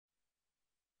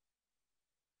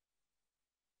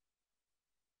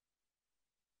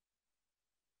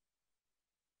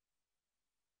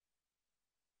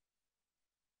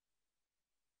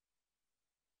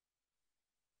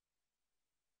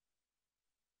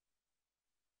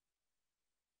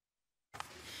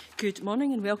Good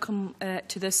morning and welcome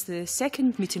to this, the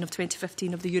second meeting of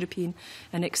 2015 of the European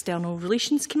and External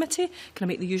Relations Committee. Can I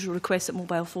make the usual request that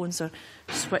mobile phones are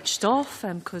switched off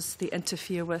because they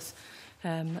interfere with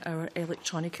our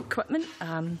electronic equipment,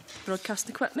 broadcast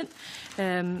equipment.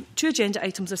 Two agenda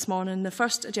items this morning. The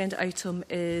first agenda item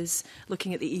is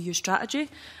looking at the EU strategy,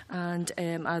 and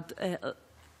I'd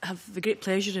have the great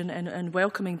pleasure in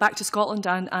welcoming back to Scotland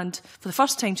and for the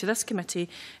first time to this committee,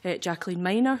 Jacqueline,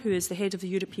 who is the head of the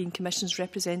European Commission's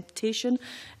representation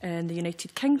in the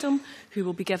United Kingdom, who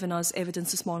will be giving us evidence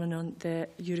this morning on the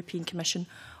European Commission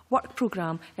work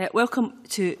programme. Welcome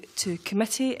to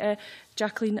committee,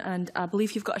 Jacqueline, and I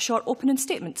believe you've got a short opening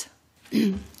statement.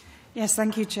 Yes,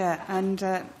 thank you, Chair, and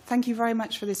thank you very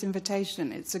much for this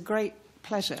invitation. It's a great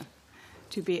pleasure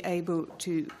to be able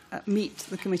to meet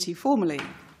the committee formally.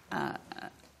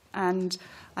 And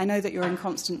I know that you're in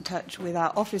constant touch with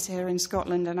our office here in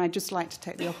Scotland, and I'd just like to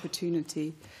take the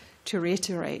opportunity to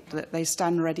reiterate that they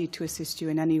stand ready to assist you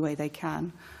in any way they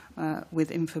can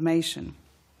with information.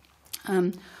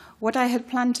 What I had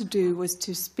planned to do was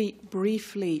to speak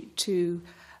briefly to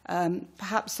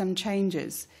perhaps some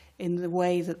changes in the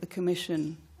way that the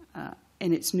Commission,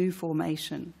 in its new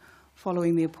formation,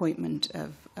 following the appointment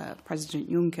of President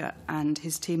Juncker and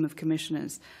his team of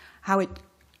commissioners, how it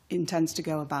intends to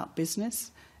go about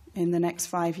business in the next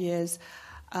 5 years,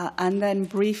 and then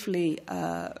briefly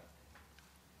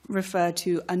refer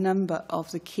to a number of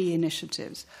the key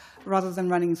initiatives, rather than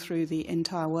running through the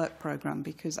entire work programme,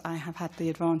 because I have had the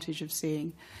advantage of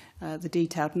seeing the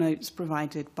detailed notes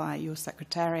provided by your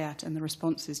Secretariat and the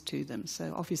responses to them.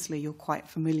 So obviously you're quite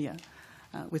familiar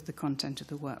with the content of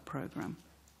the work programme.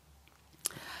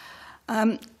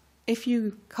 If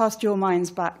you cast your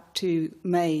minds back to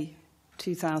May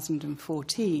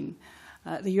 2014,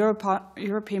 the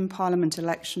European Parliament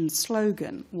election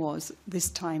slogan was, "This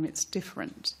time it's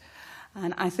different."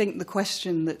 And I think the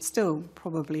question that still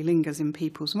probably lingers in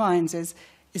people's minds is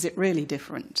it really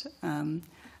different? And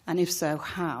if so,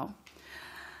 how?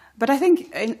 But I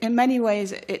think in many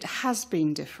ways it has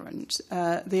been different.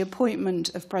 The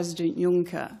appointment of President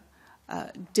Juncker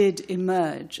did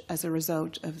emerge as a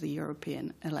result of the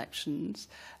European elections.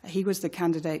 He was the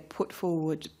candidate put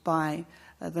forward by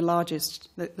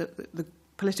the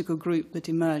political group that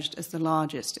emerged as the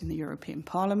largest in the European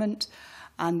Parliament,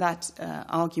 and that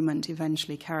argument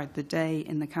eventually carried the day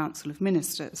in the Council of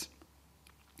Ministers.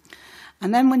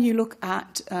 And then when you look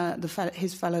at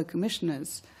his fellow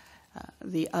commissioners,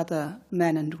 the other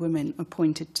men and women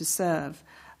appointed to serve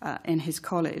in his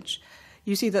college,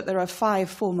 you see that there are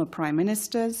 5 former prime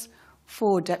ministers,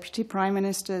 4 deputy prime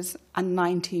ministers, and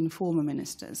 19 former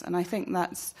ministers. And I think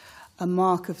that's a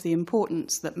mark of the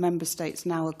importance that member states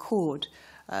now accord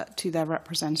to their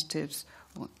representatives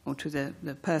or to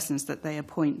the persons that they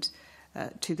appoint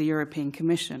to the European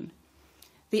Commission.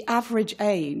 The average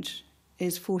age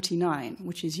is 49,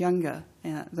 which is younger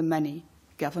than many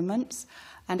governments.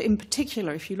 And in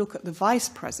particular, if you look at the vice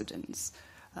presidents,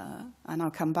 and I'll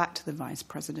come back to the vice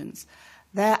presidents,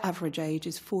 their average age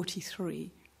is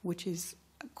 43, which is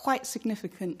a quite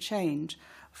significant change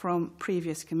from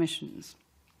previous commissions.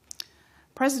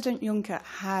 President Juncker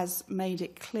has made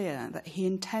it clear that he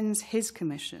intends his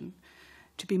commission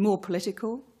to be more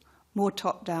political, more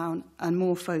top-down, and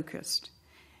more focused.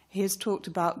 He has talked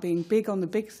about being big on the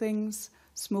big things,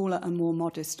 smaller and more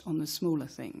modest on the smaller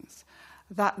things.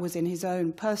 That was in his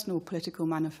own personal political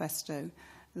manifesto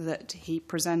that he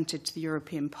presented to the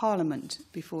European Parliament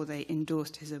before they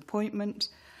endorsed his appointment.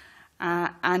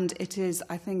 And it is,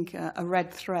 I think, a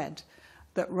red thread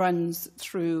that runs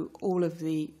through all of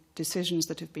the decisions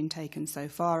that have been taken so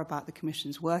far about the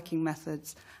Commission's working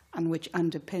methods and which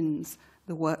underpins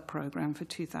the work programme for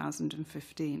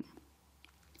 2015.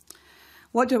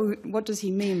 What does he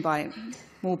mean by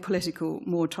more political,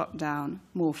 more top-down,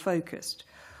 more focused?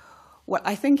 Well,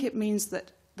 I think it means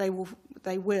that they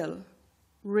will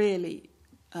really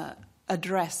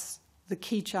address the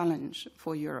key challenge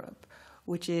for Europe,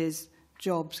 which is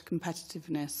jobs,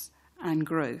 competitiveness and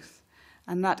growth.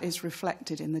 And that is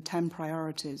reflected in the 10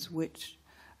 priorities which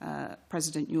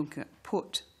President Juncker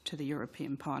put to the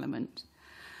European Parliament.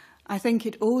 I think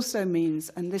it also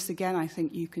means, and this again I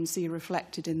think you can see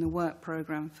reflected in the work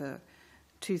programme for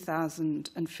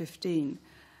 2015,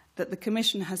 that the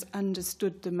Commission has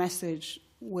understood the message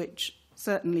which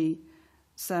certainly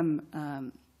some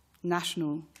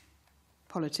national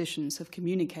politicians have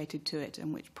communicated to it,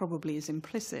 and which probably is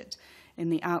implicit in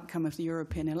the outcome of the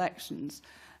European elections,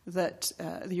 that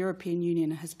the European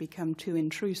Union has become too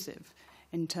intrusive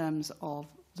in terms of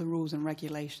the rules and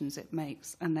regulations it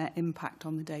makes and their impact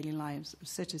on the daily lives of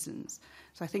citizens.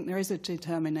 So I think there is a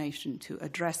determination to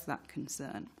address that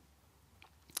concern.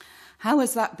 How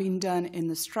has that been done in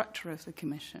the structure of the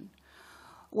Commission?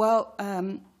 Well,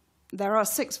 there are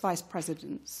 6 vice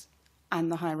presidents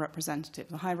and the High Representative.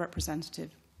 The High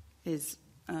Representative is,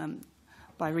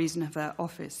 by reason of her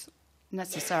office,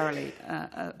 necessarily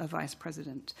a vice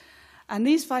president. And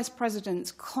these vice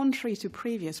presidents, contrary to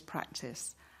previous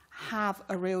practice, have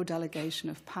a real delegation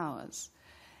of powers.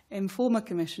 In former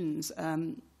commissions,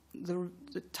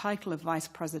 the title of vice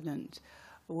president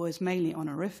was mainly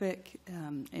honorific.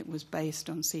 It was based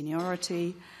on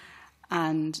seniority,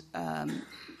 and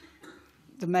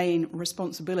the main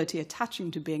responsibility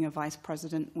attaching to being a vice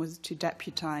president was to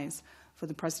deputise for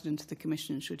the president of the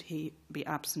commission should he be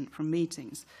absent from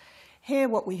meetings. Here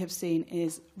what we have seen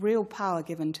is real power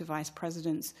given to vice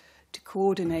presidents to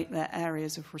coordinate their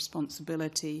areas of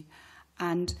responsibility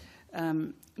and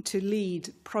to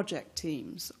lead project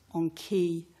teams on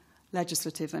key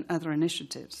legislative and other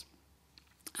initiatives.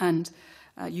 And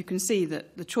you can see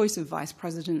that the choice of vice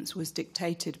presidents was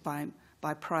dictated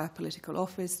by prior political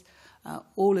office.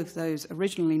 All of those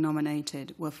originally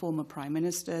nominated were former prime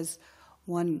ministers.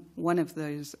 One of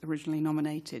those originally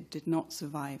nominated did not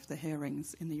survive the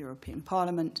hearings in the European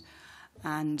Parliament,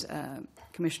 and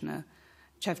Commissioner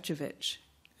Šefčovič,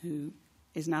 who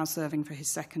is now serving for his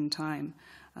second time,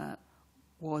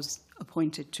 was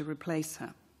appointed to replace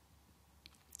her.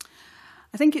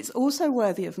 I think it's also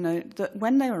worthy of note that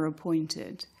when they were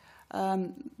appointed,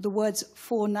 the words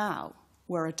 "for now"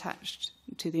 were attached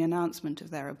to the announcement of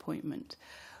their appointment,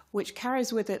 which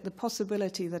carries with it the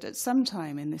possibility that at some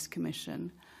time in this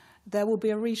commission there will be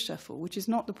a reshuffle, which is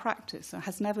not the practice, or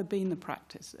has never been the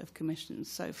practice of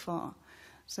commissions so far.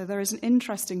 So there is an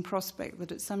interesting prospect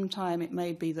that at some time it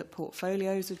may be that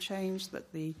portfolios are changed,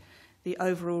 that the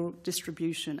overall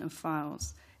distribution of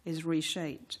files is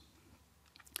reshaped.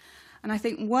 And I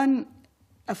think one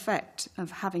effect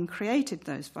of having created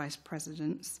those vice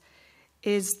presidents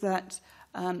is that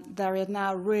there are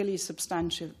now really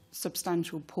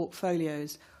substantial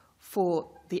portfolios for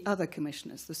the other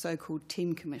commissioners, the so-called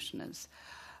team commissioners,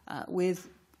 with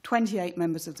 28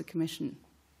 members of the commission,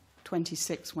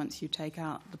 26 once you take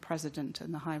out the president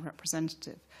and the high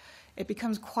representative. It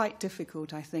becomes quite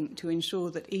difficult, I think, to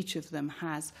ensure that each of them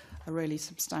has a really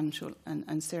substantial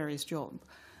and serious job.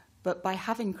 But by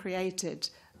having created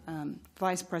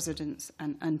vice presidents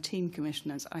and team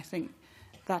commissioners, I think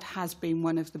that has been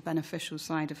one of the beneficial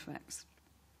side effects.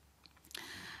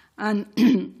 And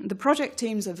the project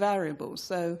teams are variable,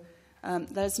 so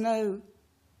there's no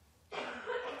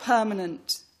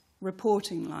permanent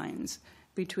reporting lines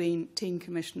between team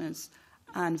commissioners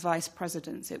and vice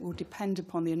presidents. It will depend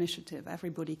upon the initiative.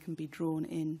 Everybody can be drawn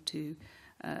into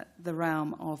the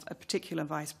realm of a particular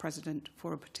vice president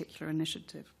for a particular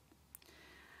initiative.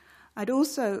 I'd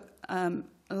also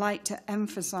like to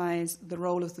emphasise the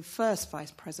role of the first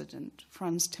vice president,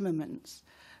 Frans Timmermans,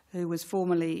 who was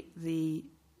formerly the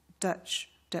Dutch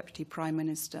deputy prime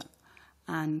minister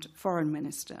and foreign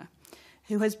minister,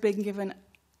 who has been given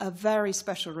a very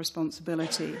special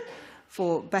responsibility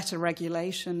for better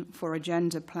regulation, for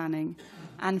agenda planning,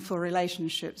 and for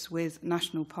relationships with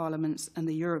national parliaments and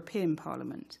the European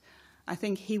Parliament. I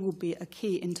think he will be a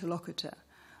key interlocutor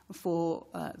for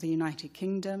the United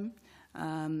Kingdom.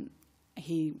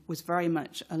 He was very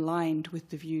much aligned with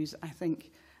the views, I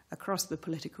think, across the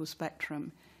political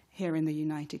spectrum here in the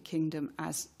United Kingdom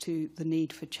as to the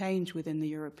need for change within the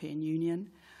European Union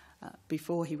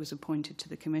before he was appointed to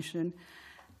the Commission.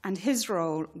 And his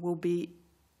role will be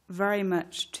very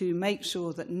much to make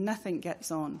sure that nothing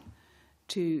gets on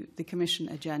to the Commission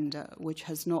agenda which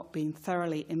has not been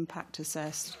thoroughly impact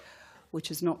assessed, which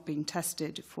has not been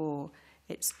tested for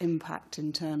its impact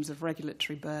in terms of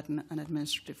regulatory burden and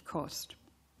administrative cost.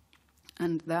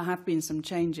 And there have been some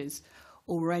changes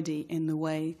already in the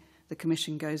way the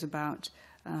Commission goes about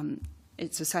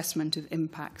its assessment of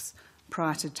impacts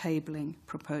prior to tabling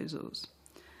proposals.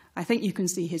 I think you can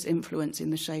see his influence in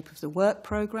the shape of the work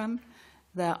programme.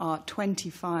 There are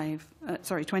 23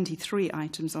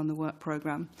 items on the work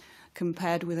programme,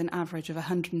 compared with an average of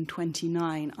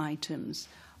 129 items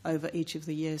over each of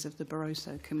the years of the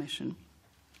Barroso Commission.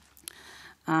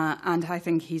 And I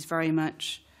think he's very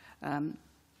much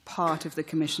part of the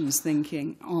Commission's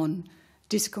thinking on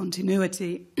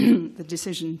discontinuity, the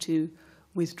decision to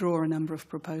withdraw a number of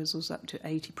proposals, up to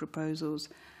 80 proposals,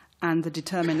 and the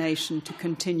determination to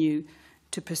continue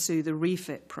to pursue the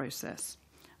refit process,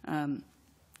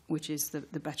 which is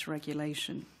the better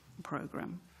regulation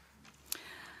programme.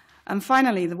 And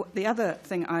finally, the other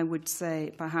thing I would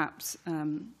say, perhaps,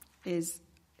 is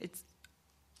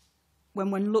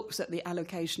when one looks at the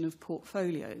allocation of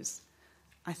portfolios,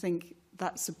 I think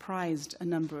that surprised a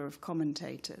number of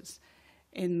commentators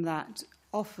in that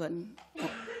often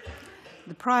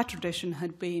the prior tradition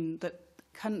had been that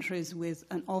countries with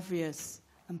an obvious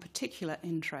and particular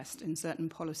interest in certain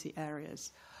policy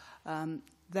areas,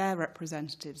 their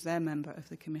representatives, their member of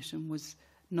the Commission was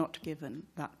not given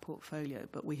that portfolio.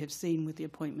 But we have seen with the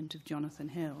appointment of Jonathan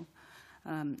Hill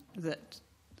that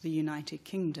the United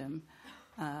Kingdom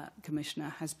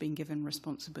Commissioner has been given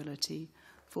responsibility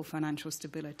for financial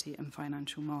stability and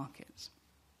financial markets.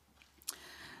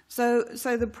 So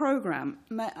the programme,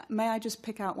 may I just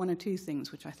pick out one or two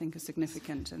things which I think are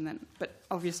significant, but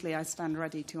obviously I stand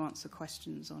ready to answer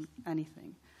questions on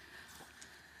anything.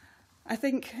 I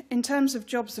think in terms of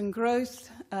jobs and growth,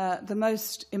 the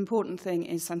most important thing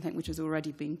is something which has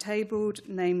already been tabled,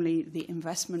 namely the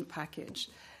investment package,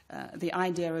 the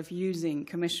idea of using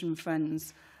Commission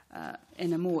funds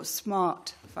in a more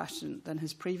smart fashion than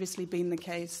has previously been the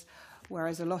case,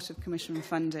 whereas a lot of Commission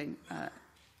funding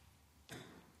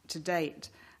to date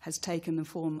has taken the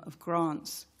form of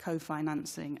grants,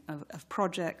 co-financing of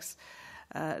projects.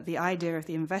 The idea of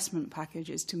the investment package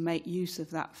is to make use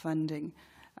of that funding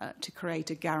to create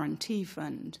a guarantee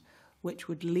fund which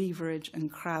would leverage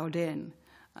and crowd in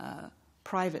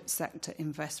private sector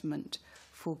investment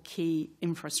for key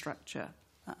infrastructure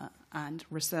and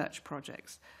research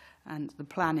projects. And the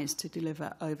plan is to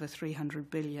deliver over 300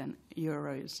 billion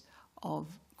euros of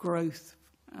growth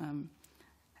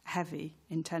heavy,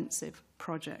 intensive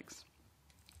projects.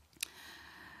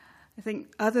 I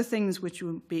think other things which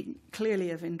will be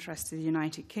clearly of interest to the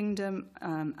United Kingdom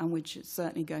and which is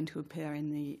certainly going to appear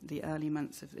in the early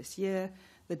months of this year,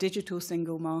 the digital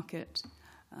single market,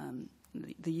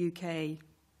 the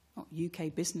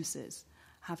UK businesses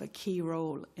have a key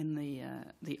role in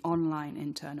the online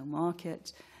internal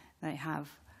market. They have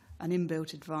an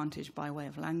inbuilt advantage by way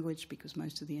of language because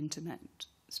most of the internet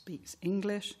speaks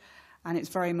English. And it's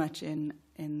very much in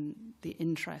the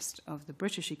interest of the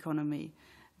British economy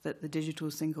that the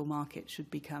digital single market should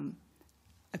become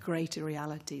a greater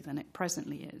reality than it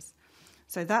presently is.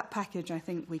 So that package, I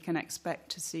think we can expect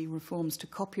to see reforms to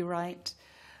copyright,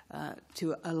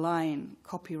 to align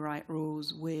copyright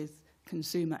rules with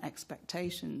consumer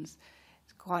expectations.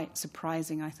 It's quite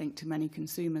surprising, I think, to many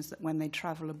consumers that when they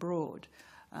travel abroad,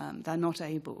 they're not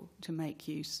able to make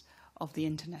use of the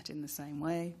internet in the same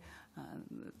way.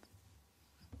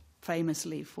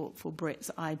 Famously for Brits,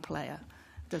 iPlayer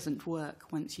doesn't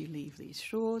work once you leave these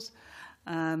shores.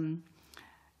 The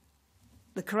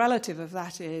correlative of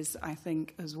that is, I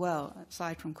think, as well,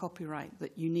 aside from copyright,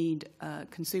 that you need a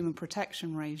consumer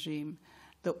protection regime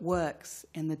that works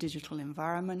in the digital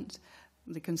environment.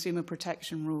 The consumer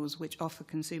protection rules, which offer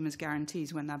consumers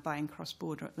guarantees when they're buying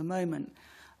cross-border at the moment,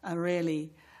 are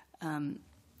really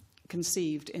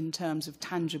conceived in terms of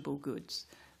tangible goods.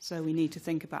 So we need to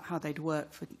think about how they'd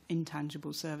work for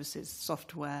intangible services,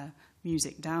 software,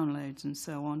 music downloads, and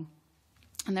so on.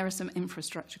 And there are some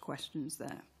infrastructure questions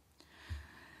there.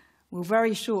 We'll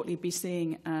very shortly be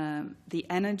seeing the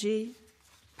energy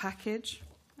package.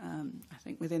 I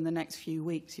think within the next few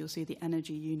weeks you'll see the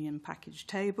Energy Union package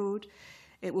tabled.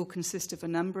 It will consist of a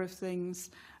number of things,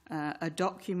 a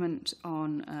document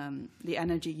on the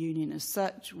Energy Union as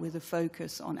such, with a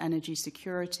focus on energy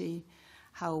security.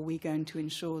 How are we going to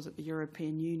ensure that the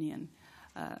European Union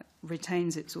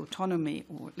retains its autonomy,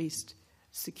 or at least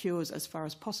secures as far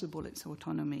as possible its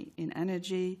autonomy in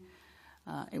energy?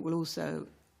 It will also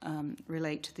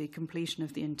relate to the completion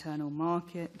of the internal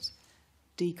market,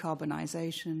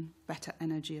 decarbonisation, better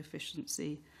energy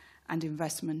efficiency, and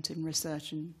investment in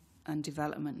research and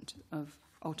development of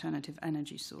alternative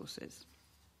energy sources.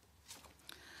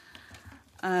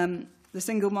 The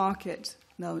single market.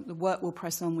 No, the work will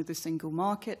press on with the single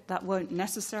market. That won't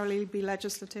necessarily be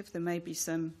legislative. There may be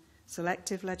some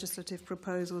selective legislative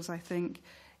proposals, I think,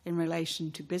 in relation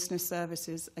to business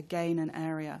services, again an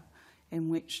area in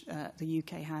which the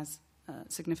UK has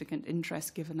significant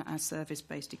interest given our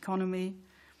service-based economy.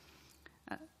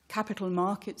 Capital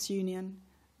Markets Union,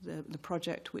 the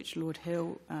project which Lord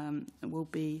Hill will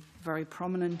be very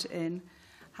prominent in.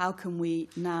 How can we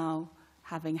now,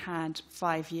 having had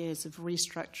 5 years of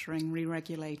restructuring,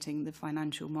 re-regulating the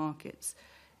financial markets,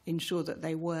 ensure that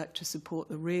they work to support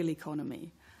the real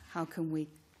economy? How can we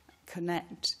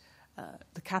connect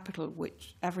the capital,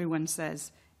 which everyone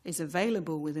says is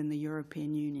available within the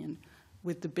European Union,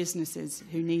 with the businesses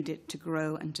who need it to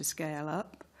grow and to scale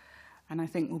up? And I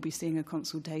think we'll be seeing a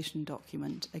consultation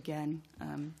document again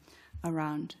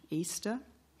around Easter.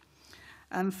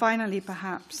 And finally,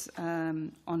 perhaps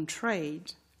on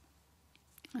trade,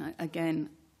 again,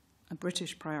 a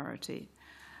British priority,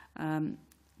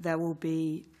 there will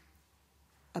be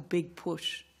a big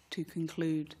push to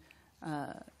conclude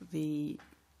the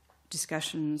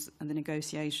discussions and the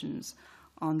negotiations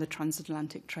on the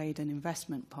Transatlantic Trade and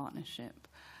Investment Partnership.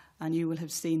 And you will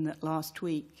have seen that last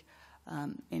week,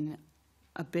 in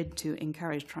a bid to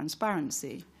encourage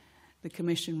transparency, the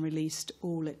Commission released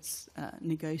all its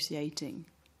negotiating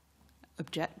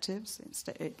objectives.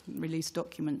 It released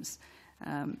documents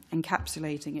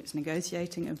encapsulating its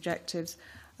negotiating objectives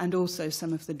and also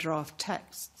some of the draft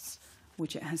texts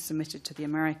which it has submitted to the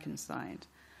American side.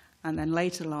 And then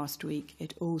later last week,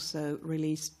 it also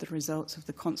released the results of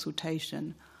the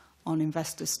consultation on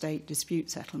investor-state dispute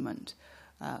settlement,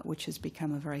 which has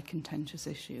become a very contentious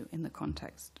issue in the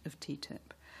context of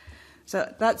TTIP.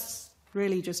 So that's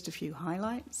really just a few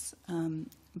highlights.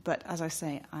 But as I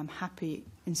say, I'm happy,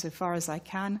 insofar as I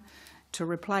can, to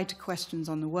reply to questions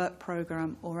on the work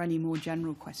programme or any more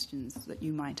general questions that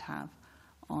you might have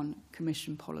on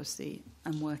Commission policy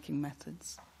and working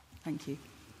methods. Thank you.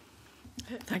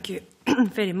 Thank you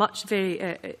very much.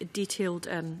 Very detailed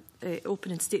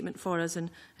opening statement for us in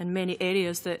many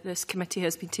areas that this committee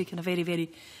has been taking a very, very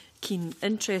keen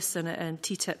interest in it, and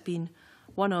TTIP being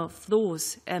one of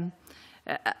those.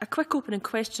 A quick opening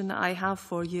question that I have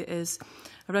for you is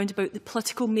around about the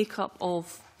political makeup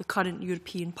of the current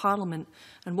European Parliament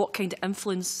and what kind of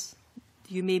influence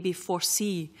you maybe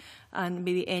foresee, and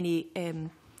maybe any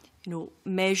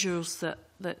measures that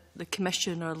the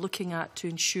Commission are looking at to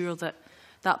ensure that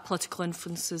that political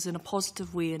influence is in a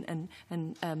positive way and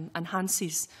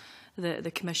enhances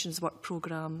the Commission's work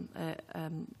programme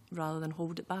rather than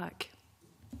hold it back.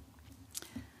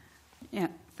 Yeah,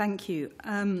 thank you.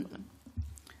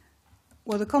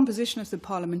 Well, the composition of the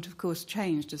Parliament, of course,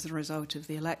 changed as a result of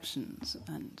the elections,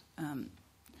 and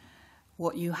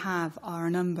what you have are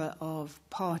a number of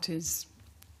parties,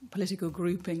 political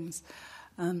groupings,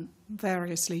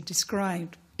 variously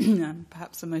described.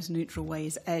 Perhaps the most neutral way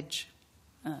is edge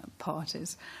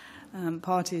parties,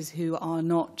 parties who are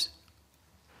not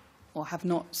or have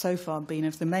not so far been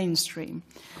of the mainstream.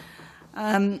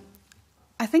 I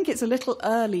think it's a little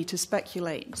early to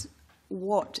speculate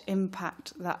what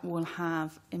impact that will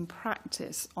have in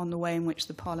practice on the way in which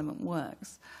the Parliament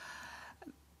works.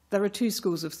 There are two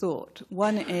schools of thought.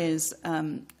 One is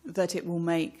that it will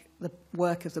make the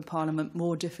work of the Parliament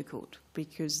more difficult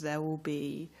because there will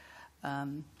be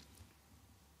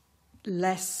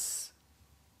less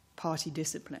party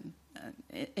discipline.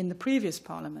 In the previous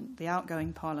Parliament, the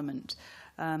outgoing Parliament,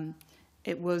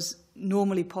 it was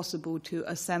normally possible to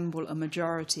assemble a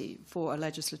majority for a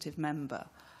legislative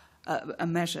a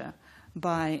measure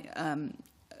by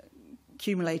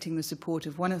accumulating the support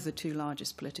of one of the two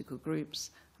largest political groups,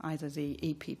 either the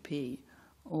EPP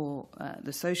or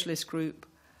the Socialist group,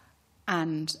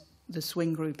 and the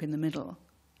swing group in the middle,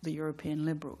 the European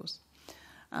Liberals.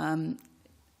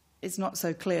 It's not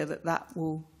so clear that that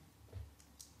will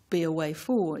be a way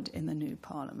forward in the new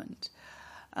Parliament.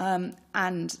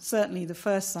 And certainly the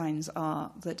first signs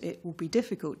are that it will be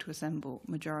difficult to assemble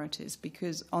majorities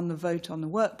because on the vote on the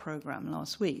work programme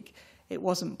last week, it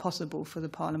wasn't possible for the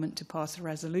Parliament to pass a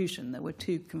resolution. There were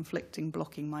two conflicting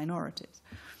blocking minorities.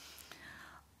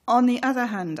 On the other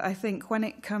hand, I think when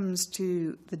it comes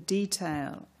to the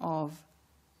detail of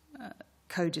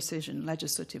co-decision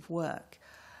legislative work,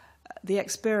 the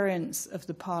experience of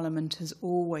the Parliament has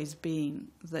always been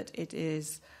that it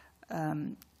is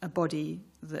a body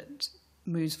that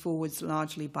moves forwards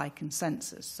largely by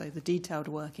consensus. So the detailed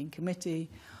work in committee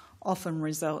often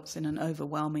results in an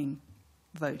overwhelming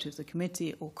vote of the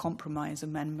committee or compromise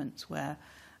amendments where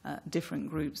different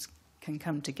groups can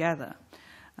come together.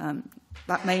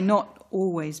 That may not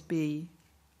always be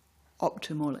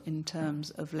optimal in terms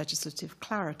of legislative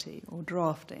clarity or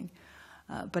drafting,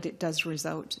 but it does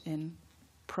result in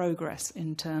progress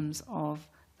in terms of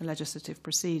the legislative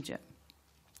procedure.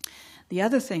 The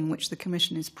other thing which the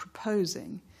Commission is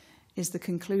proposing is the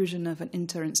conclusion of an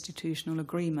interinstitutional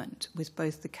agreement with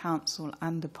both the Council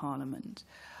and the Parliament,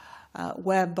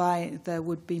 whereby there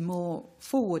would be more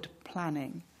forward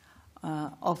planning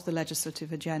of the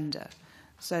legislative agenda,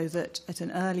 so that at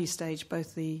an early stage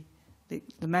both the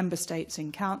Member States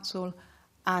in Council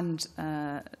and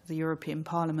the European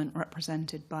Parliament,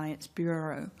 represented by its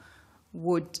Bureau,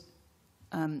 would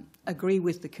agree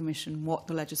with the Commission what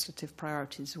the legislative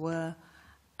priorities were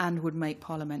and would make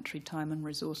parliamentary time and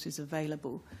resources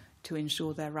available to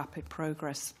ensure their rapid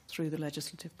progress through the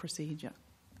legislative procedure.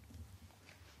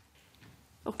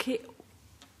 Okay.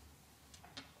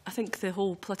 I think the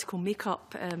whole political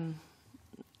make-up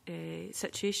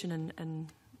situation in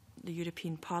the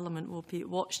European Parliament will be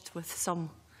watched with some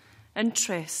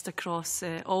interest across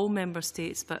all member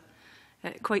states, but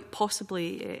quite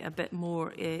possibly a bit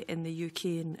more in the UK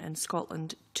and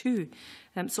Scotland too.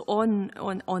 So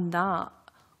on that,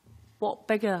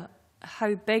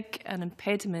 how big an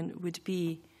impediment would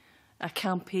be a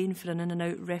campaign for an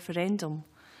in-and-out referendum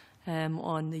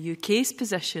on the UK's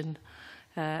position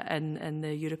in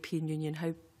the European Union?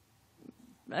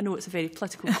 I know it's a very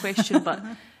political question, but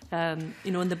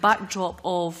in the backdrop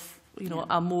of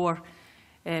a more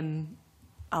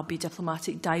I'll be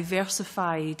diplomatic,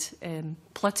 diversified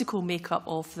political makeup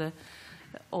of the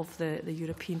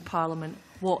European Parliament,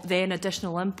 what then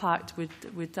additional impact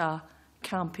would a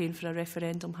campaign for a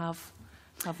referendum have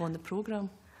on the programme?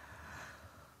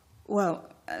 Well,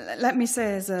 let me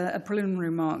say as a preliminary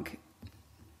remark,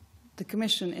 the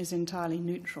Commission is entirely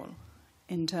neutral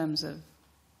in terms of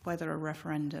whether a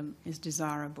referendum is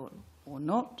desirable or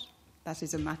not. That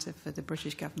is a matter for the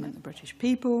British government, the British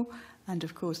people, and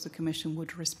of course the Commission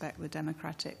would respect the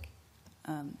democratic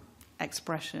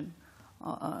expression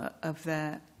of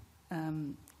their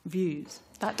views.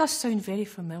 That does sound very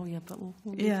familiar, but we'll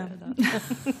leave it at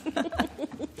that.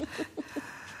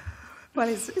 Well,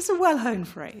 it's a well-honed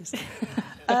phrase.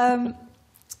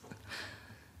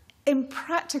 In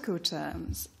practical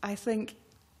terms, I think,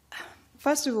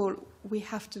 first of all, we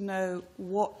have to know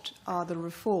what are the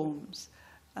reforms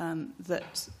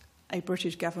that a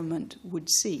British government would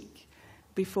seek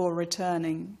before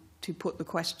returning to put the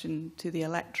question to the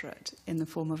electorate in the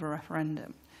form of a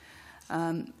referendum.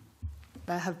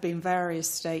 There have been various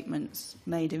statements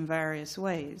made in various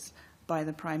ways by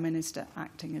the Prime Minister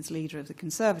acting as leader of the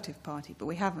Conservative Party, but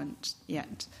we haven't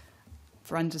yet,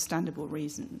 for understandable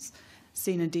reasons,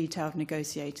 seen a detailed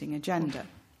negotiating agenda.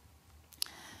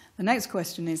 The next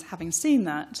question is, having seen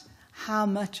that, how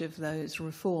much of those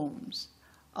reforms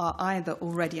are either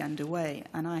already underway,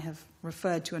 and I have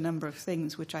referred to a number of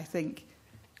things which I think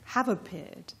have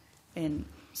appeared in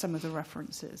some of the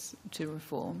references to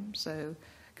reform, so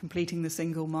completing the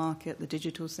single market, the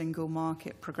digital single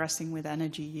market, progressing with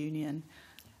energy union,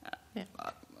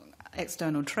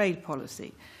 external trade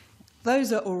policy.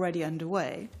 Those are already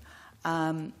underway.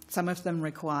 Some of them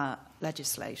require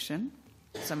legislation,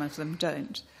 some of them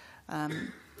don't.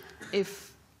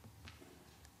 If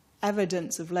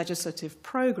evidence of legislative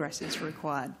progress is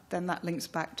required, then that links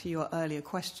back to your earlier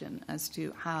question as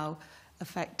to how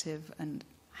effective and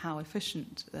how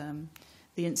efficient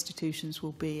the institutions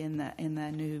will be in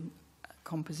their new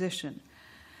composition.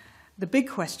 The big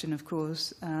question, of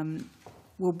course,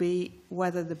 will be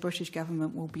whether the British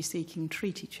government will be seeking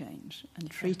treaty change. And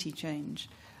treaty change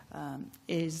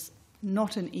is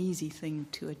not an easy thing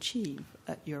to achieve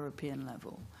at European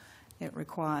level. It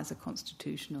requires a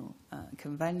constitutional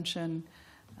convention,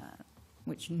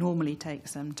 which normally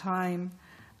takes some time.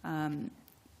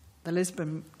 The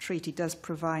Lisbon Treaty does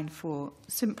provide for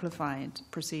simplified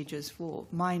procedures for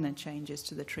minor changes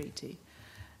to the treaty,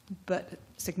 but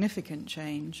significant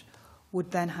change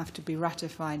would then have to be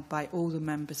ratified by all the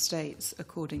member states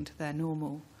according to their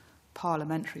normal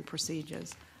parliamentary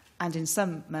procedures, and in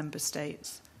some member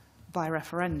states by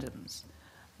referendums.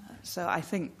 So I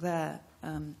think the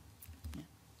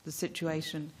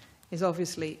situation is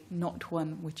obviously not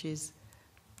one which is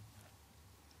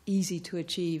easy to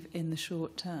achieve in the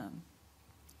short term.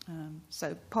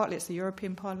 So partly it's the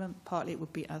European Parliament, partly it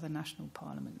would be other national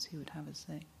parliaments who would have a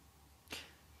say.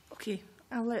 Okay,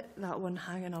 I'll let that one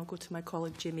hang and I'll go to my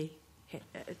colleague Jamie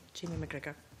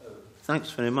McGregor.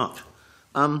 Thanks very much.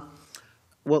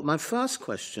 Well, my first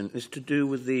question is to do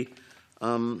with the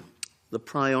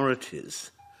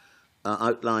priorities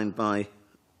outlined by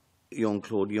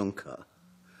Jean-Claude Juncker.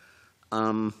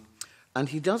 And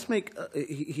he does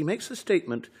he makes a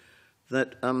statement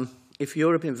that if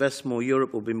Europe invests more,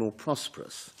 Europe will be more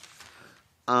prosperous.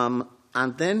 And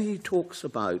then he talks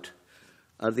about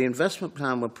the investment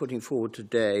plan we're putting forward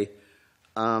today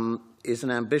is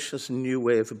an ambitious new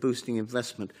way of boosting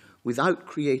investment without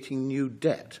creating new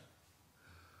debt.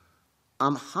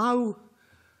 How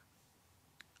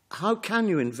can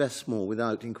you invest more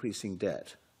without increasing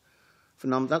debt?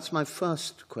 That's my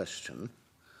first question.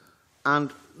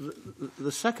 And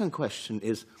the second question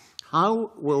is,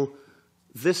 how will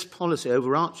this policy,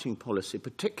 overarching policy,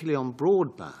 particularly on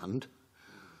broadband,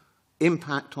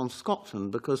 impact on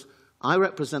Scotland? Because I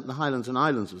represent the Highlands and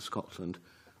Islands of Scotland,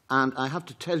 and I have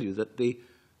to tell you that the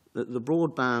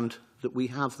broadband that we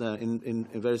have there in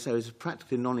various areas is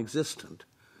practically non-existent.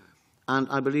 And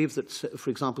I believe that,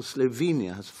 for example,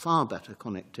 Slovenia has far better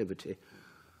connectivity.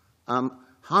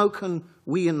 How can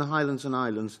we in the Highlands and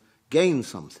Islands gain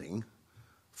something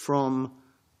from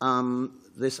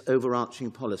this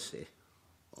overarching policy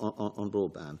on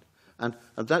broadband? And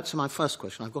that's my first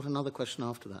question. I've got another question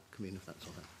after that, Camille, if that's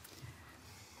all right.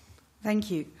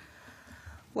 Thank you.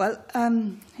 Well,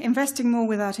 investing more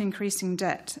without increasing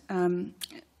debt.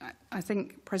 I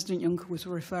think President Juncker was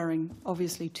referring,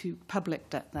 obviously, to public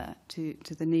debt there, to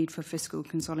the need for fiscal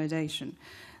consolidation.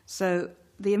 So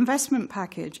the investment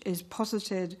package is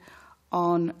posited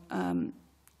on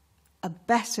a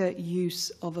better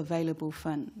use of available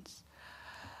funds.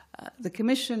 The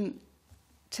Commission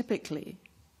typically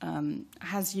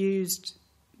has used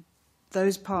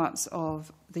those parts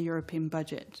of the European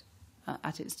budget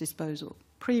at its disposal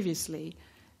previously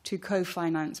to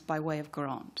co-finance by way of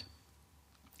grant.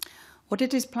 What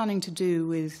it is planning to do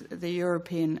with the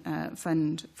European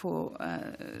Fund for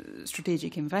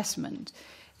Strategic Investment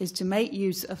is to make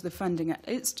use of the funding at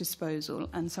its disposal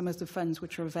and some of the funds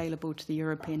which are available to the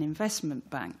European Investment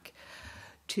Bank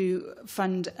to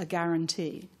fund a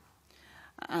guarantee.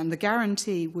 And the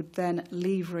guarantee would then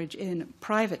leverage in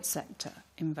private sector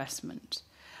investment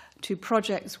to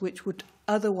projects which would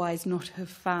otherwise not have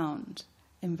found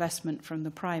investment from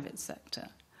the private sector.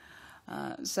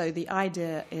 So the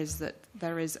idea is that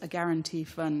there is a guarantee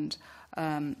fund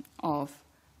of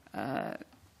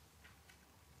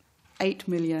 8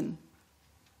 million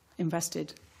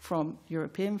invested from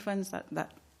European funds.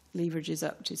 That leverages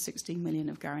up to 16 million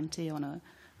of guarantee on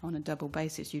a double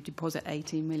basis. You deposit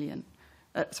 8 million,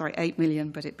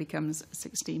 but it becomes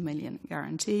 16 million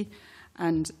guarantee,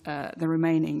 and the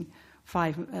remaining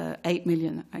 8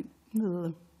 million.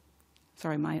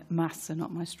 Sorry, my maths are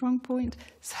not my strong point.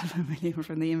 7 million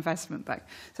from the investment bank.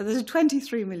 So there's a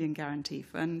 23 million guarantee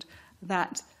fund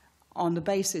that, on the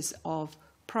basis of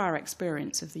prior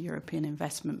experience of the European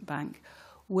Investment Bank,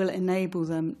 will enable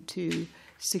them to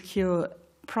secure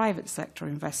private sector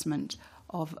investment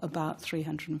of about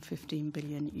 315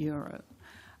 billion euro.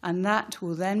 And that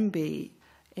will then be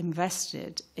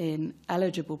invested in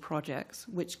eligible projects,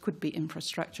 which could be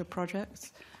infrastructure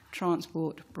projects,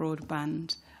 transport,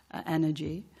 broadband,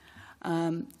 energy,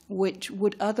 which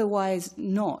would otherwise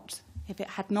not, if it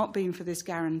had not been for this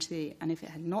guarantee and if it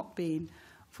had not been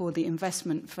for the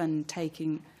investment fund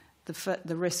taking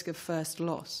the risk of first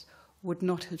loss, would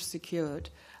not have secured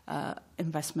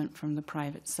investment from the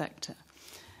private sector.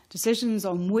 Decisions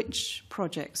on which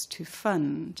projects to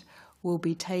fund will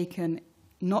be taken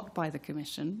not by the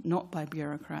Commission, not by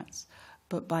bureaucrats,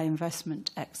 but by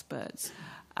investment experts.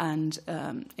 And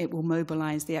it will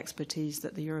mobilise the expertise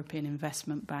that the European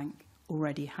Investment Bank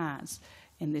already has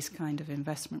in this kind of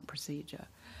investment procedure.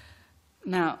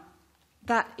 Now,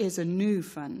 that is a new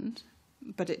fund,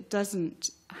 but it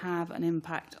doesn't have an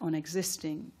impact on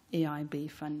existing EIB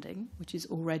funding, which is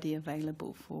already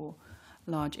available for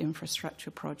large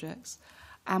infrastructure projects,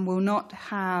 and will not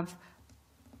have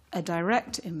a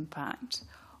direct impact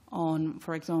on,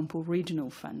 for example, regional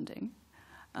funding,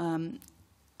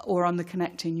 or on the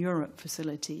Connecting Europe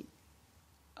facility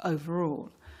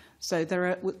overall. So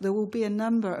there will be a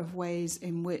number of ways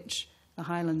in which the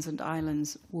Highlands and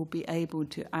Islands will be able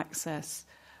to access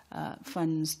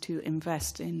funds to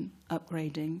invest in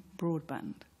upgrading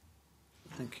broadband.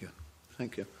 Thank you.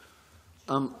 Thank you.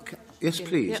 Yes,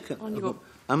 please. Yeah, on you go.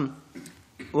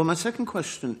 Well, my second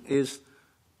question is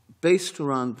based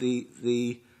around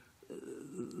the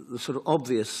sort of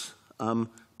obvious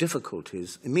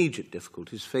difficulties, immediate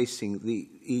difficulties facing the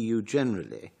EU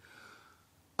generally.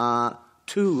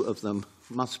 Two of them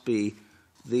must be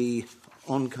the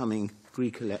oncoming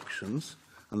Greek elections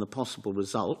and the possible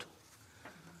result.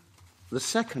 The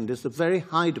second is the very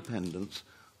high dependence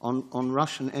on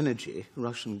Russian energy,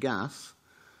 Russian gas,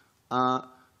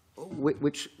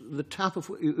 which the tap of,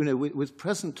 with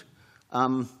present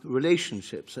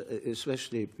relationships,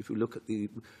 especially if you look at the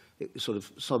sort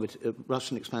of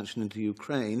Russian expansion into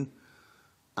Ukraine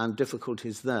and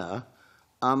difficulties there,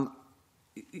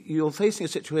 you're facing a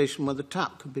situation where the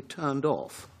tap could be turned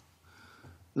off.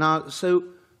 Now, so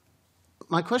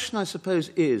my question, I suppose,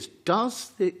 is, does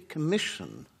the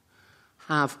Commission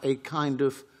have a kind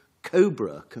of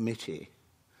COBRA committee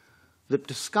that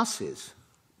discusses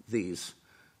these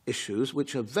issues,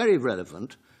 which are very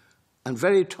relevant and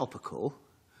very topical?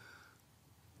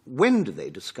 When do they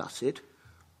discuss it?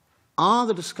 Are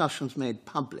the discussions made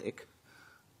public?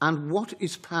 And what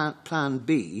is Plan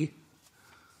B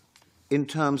in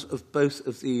terms of both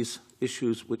of these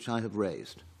issues which I have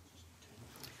raised?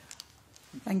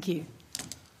 Thank you.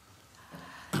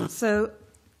 So,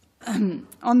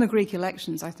 on the Greek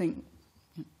elections, I think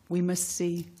we must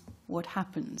see what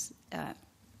happens.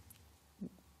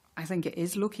 I think it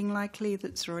is looking likely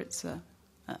that Syriza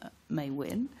may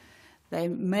win. They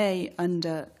may,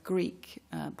 under Greek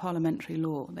parliamentary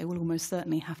law, they will almost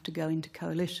certainly have to go into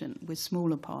coalition with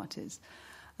smaller parties.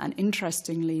 And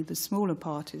interestingly, the smaller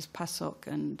parties, PASOK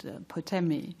and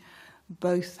Potemi,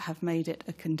 both have made it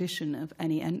a condition of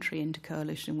any entry into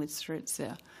coalition with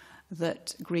Syriza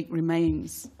that Greece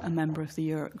remains a member of the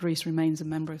Euro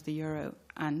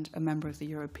and a member of the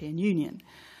European Union.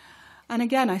 And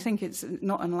again, I think it's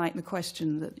not unlike the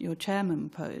question that your chairman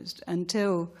posed.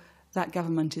 Until that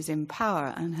government is in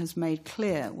power and has made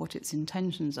clear what its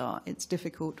intentions are, it's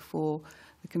difficult for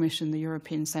the Commission, the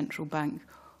European Central Bank,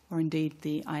 or indeed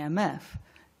the IMF,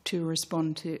 to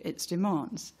respond to its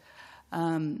demands.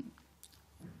 The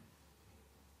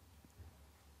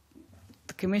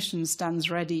Commission stands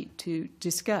ready to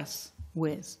discuss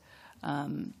with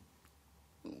the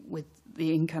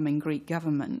incoming Greek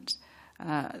government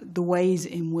the ways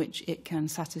in which it can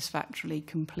satisfactorily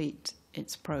complete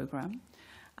its programme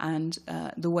and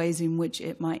the ways in which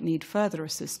it might need further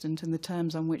assistance and the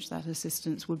terms on which that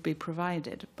assistance would be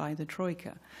provided by the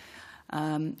Troika.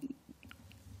 The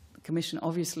Commission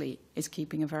obviously is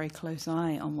keeping a very close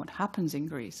eye on what happens in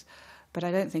Greece, but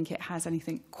I don't think it has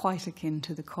anything quite akin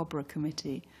to the Cobra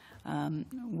Committee,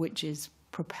 which is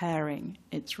preparing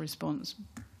its response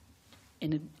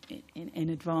in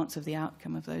advance of the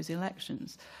outcome of those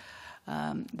elections.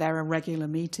 There are regular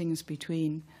meetings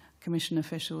between Commission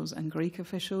officials and Greek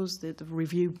officials.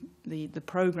 The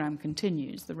programme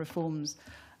continues. The reforms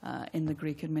in the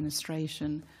Greek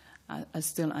administration are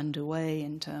still underway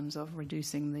in terms of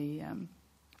reducing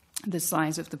the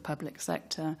size of the public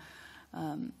sector,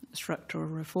 structural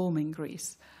reform in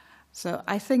Greece. So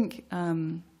I think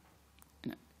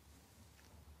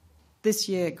this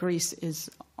year Greece is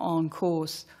on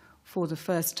course for the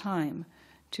first time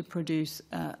to produce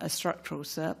a structural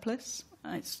surplus.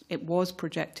 It was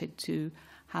projected to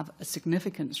have a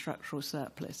significant structural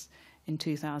surplus in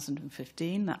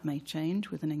 2015. That may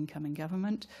change with an incoming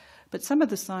government. But some of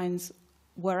the signs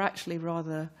were actually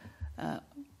rather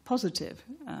positive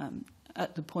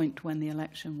at the point when the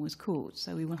election was called.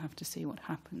 So we will have to see what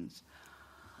happens.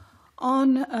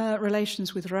 On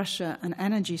relations with Russia and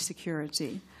energy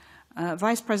security,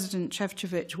 Vice President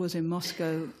Shevchevich was in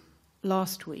Moscow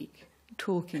last week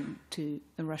talking to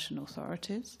the Russian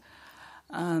authorities.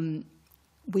 The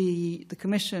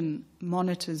Commission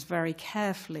monitors very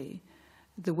carefully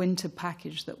the winter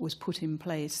package that was put in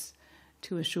place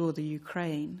to assure the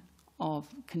Ukraine of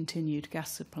continued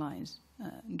gas supplies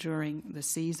during the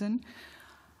season.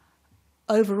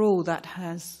 Overall, that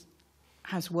has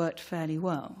worked fairly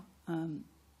well.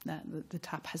 The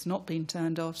tap has not been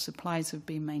turned off, supplies have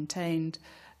been maintained,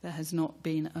 there has not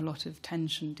been a lot of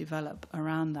tension develop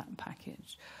around that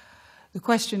package. The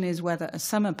question is whether a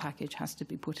summer package has to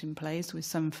be put in place with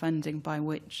some funding by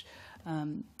which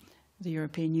the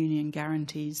European Union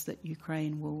guarantees that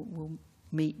Ukraine will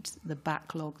meet the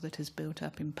backlog that has built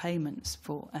up in payments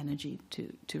for energy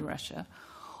to Russia,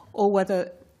 or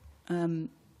whether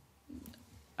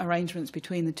arrangements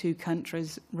between the two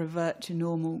countries revert to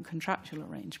normal contractual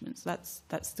arrangements. That's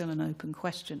still an open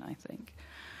question, I think,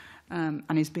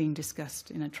 and is being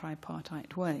discussed in a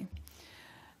tripartite way.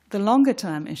 The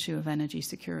longer-term issue of energy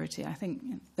security, I think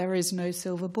there is no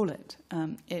silver bullet.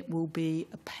 It will be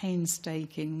a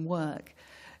painstaking work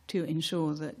to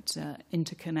ensure that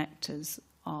interconnectors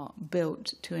are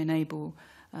built to enable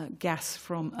gas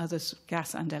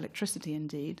and electricity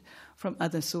indeed, from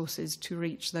other sources to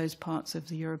reach those parts of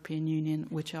the European Union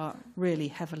which are really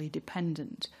heavily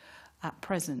dependent at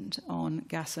present on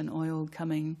gas and oil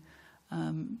coming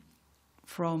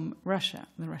from Russia,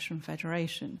 the Russian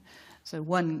Federation. So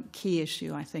one key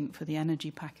issue, I think, for the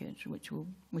energy package,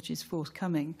 which is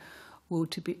forthcoming,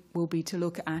 will be to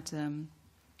look at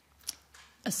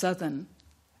a southern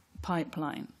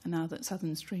pipeline, now that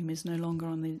Southern Stream is no longer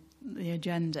on the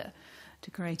agenda,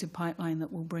 to create a pipeline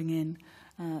that will bring in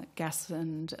gas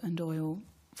and oil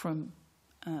from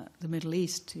the Middle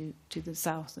East to the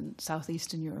south and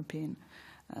southeastern European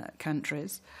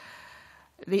countries.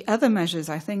 The other measures,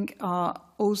 I think, are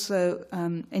also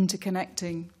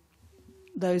interconnecting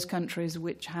those countries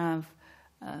which have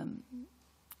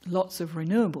lots of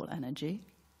renewable energy,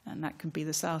 and that can be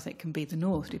the south, it can be the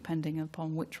north, depending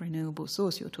upon which renewable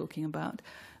source you're talking about,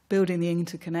 building the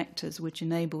interconnectors which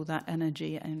enable that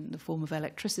energy in the form of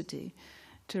electricity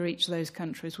to reach those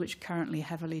countries which are currently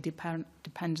heavily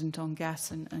dependent on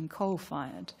gas and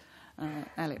coal-fired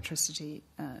electricity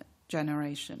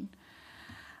generation.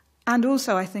 And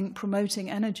also, I think,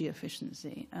 promoting energy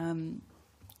efficiency.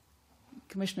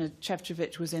 Commissioner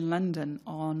Shevchevich was in London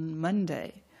on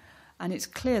Monday, and it's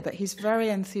clear that he's very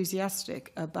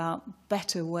enthusiastic about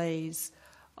better ways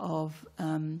of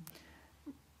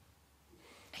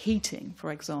heating,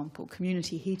 for example,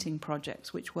 community heating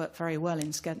projects, which work very well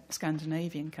in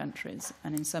Scandinavian countries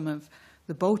and in some of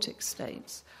the Baltic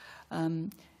states,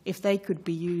 if they could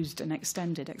be used and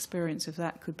extended, experience of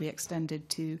that could be extended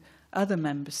to other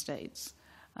member states,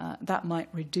 that might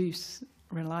reduce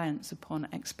reliance upon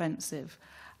expensive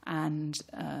and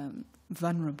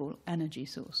vulnerable energy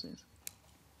sources.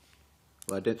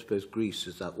 Well, I don't suppose Greece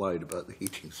is that worried about the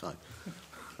heating side.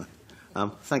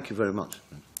 Thank you very much.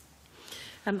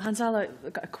 Hansala,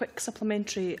 we've got a quick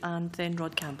supplementary and then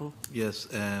Rod Campbell. Yes,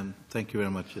 thank you very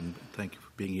much and thank you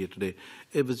for being here today.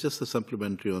 It was just a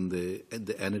supplementary on the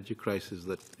energy crisis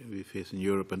that we face in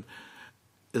Europe, and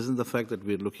isn't the fact that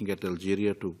we're looking at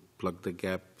Algeria to plug the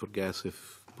gap for gas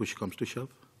if push comes to shove?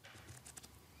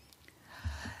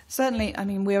 Certainly, I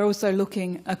mean, we're also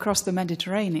looking across the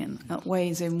Mediterranean at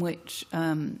ways in which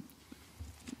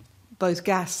both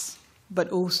gas but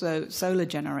also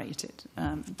solar-generated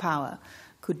power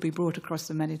could be brought across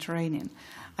the Mediterranean.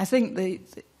 I think the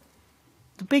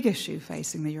big issue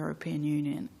facing the European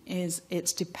Union is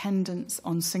its dependence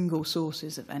on single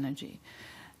sources of energy.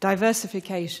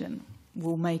 Diversification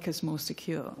will make us more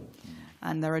secure.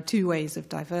 And there are two ways of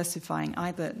diversifying,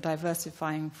 either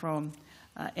diversifying from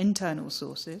internal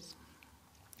sources,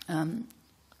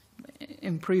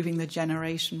 improving the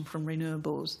generation from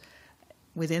renewables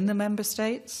within the member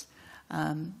states.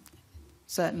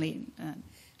 Certainly,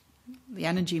 the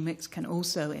energy mix can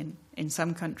also, in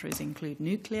some countries, include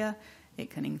nuclear. It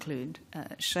can include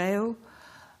shale.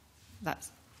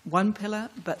 That's one pillar.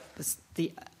 But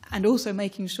and also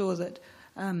making sure that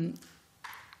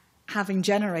having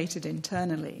generated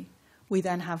internally, we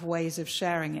then have ways of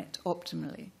sharing it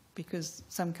optimally, because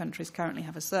some countries currently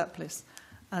have a surplus,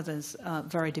 others are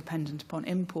very dependent upon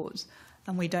imports,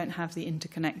 and we don't have the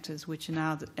interconnectors which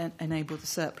now enable the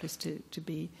surplus to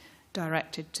be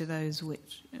directed to those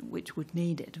which would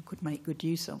need it and could make good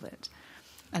use of it.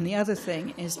 And the other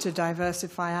thing is to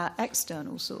diversify our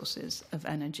external sources of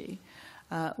energy,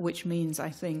 which means, I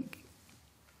think,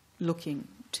 looking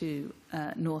to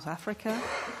North Africa,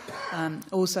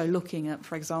 also looking at,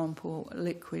 for example,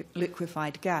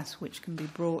 liquefied gas, which can be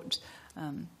brought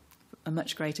a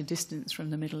much greater distance from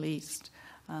the Middle East.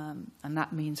 And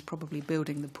that means probably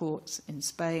building the ports in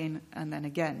Spain and then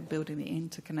again building the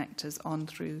interconnectors on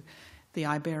through the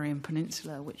Iberian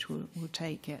Peninsula, which will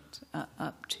take it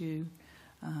up to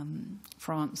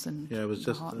France and yeah, it was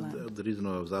the just heartland. the reason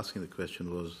why I was asking the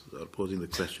question was, or posing the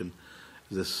question,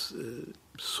 this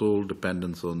sole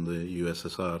dependence on the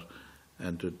USSR,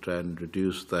 and to try and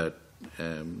reduce that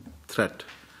threat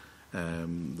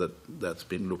that's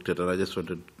been looked at. And I just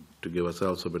wanted to give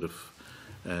ourselves a bit of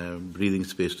breathing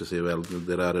space to say, well,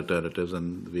 there are alternatives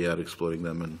and we are exploring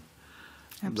them,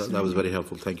 and that was very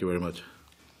helpful. Thank you very much.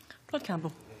 Rod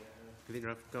Campbell.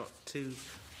 I've got two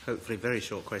hopefully very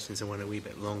short questions and one a wee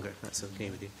bit longer, if that's okay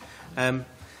with you.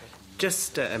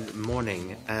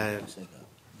 Morning.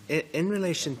 In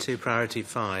relation to Priority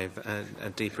 5, a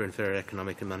deeper and fairer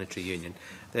economic and monetary union,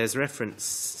 there's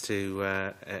reference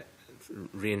to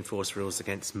reinforced rules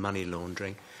against money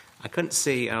laundering. I couldn't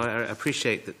see, I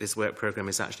appreciate that this work programme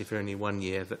is actually for only 1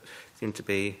 year, but seemed to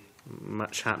be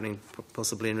much happening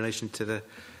possibly in relation to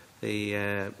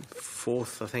the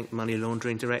fourth, I think, money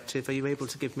laundering directive. Are you able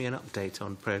to give me an update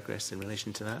on progress in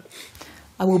relation to that?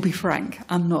 I will be frank,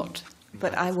 I'm not.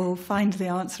 But I will find the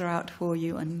answer out for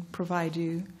you and provide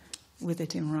you with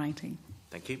it in writing.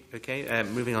 Thank you. Okay,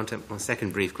 moving on to my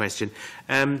second brief question.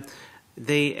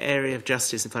 The area of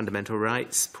justice and fundamental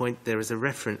rights point, there is a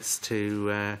reference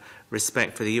to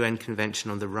respect for the UN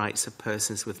Convention on the Rights of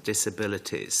Persons with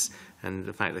Disabilities and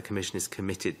the fact the Commission is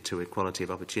committed to equality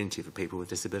of opportunity for people with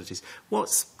disabilities.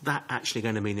 What's that actually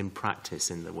going to mean in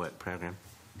practice in the work programme?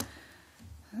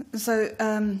 So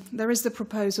there is the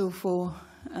proposal for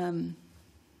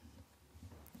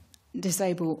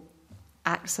disabled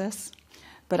access,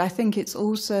 but I think it's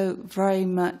also very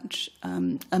much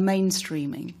a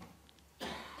mainstreaming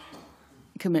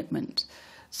commitment,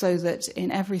 so that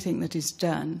in everything that is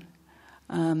done,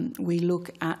 we look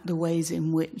at the ways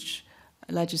in which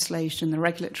legislation, the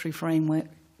regulatory framework,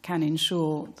 can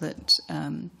ensure that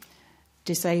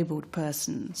disabled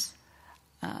persons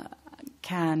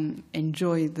can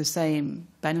enjoy the same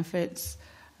benefits,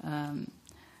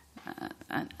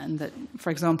 and that, for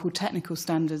example, technical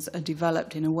standards are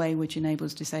developed in a way which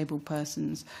enables disabled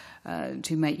persons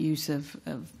to make use of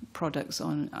products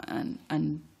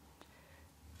and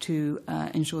to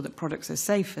ensure that products are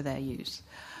safe for their use.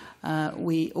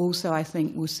 We also, I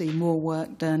think, will see more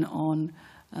work done on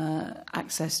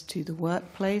access to the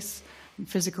workplace,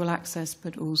 physical access,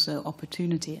 but also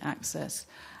opportunity access,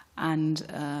 and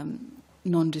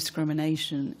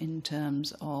non-discrimination in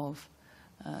terms of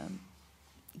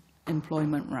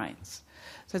employment rights.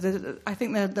 So I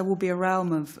think there will be a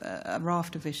realm of a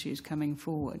raft of issues coming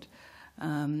forward.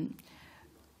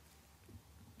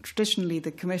 Traditionally,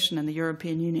 the Commission and the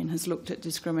European Union has looked at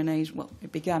discrimination. Well,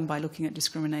 it began by looking at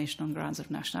discrimination on grounds of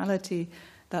nationality.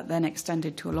 That then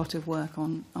extended to a lot of work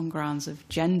on grounds of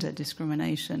gender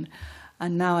discrimination.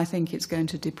 And now I think it's going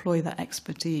to deploy that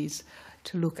expertise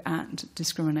to look at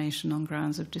discrimination on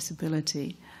grounds of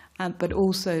disability, but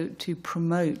also to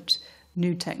promote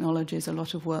new technologies. A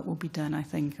lot of work will be done, I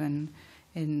think, in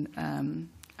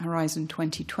Horizon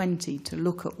 2020 to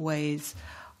look at ways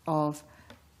of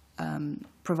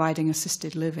providing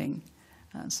assisted living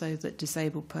so that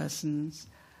disabled persons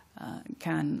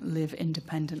can live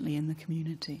independently in the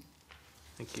community.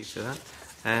 Thank you for that.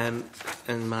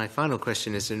 And my final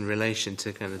question is in relation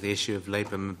to kind of the issue of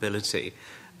labour mobility.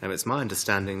 It's my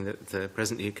understanding that the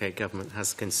present UK government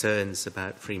has concerns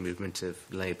about free movement of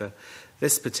labour.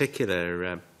 This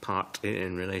particular part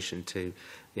in relation to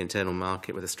the internal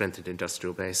market with a strengthened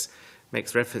industrial base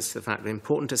makes reference to the fact that it's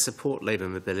important to support labour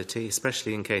mobility,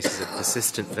 especially in cases of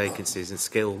persistent vacancies and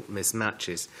skill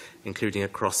mismatches, including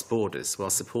across borders, while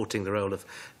supporting the role of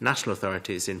national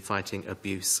authorities in fighting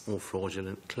abuse or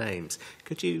fraudulent claims.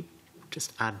 Could you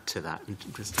just add to that and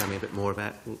just tell me a bit more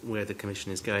about where the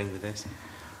Commission is going with this?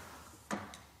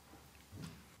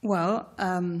 Well,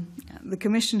 the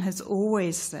Commission has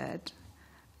always said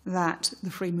that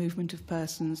the free movement of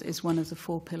persons is one of the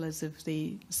 4 pillars of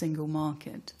the single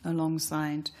market,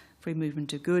 alongside free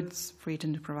movement of goods,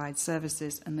 freedom to provide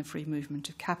services, and the free movement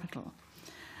of capital.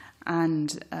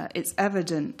 And it's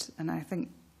evident, and I think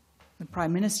the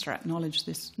Prime Minister acknowledged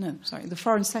this, the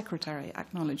Foreign Secretary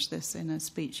acknowledged this in a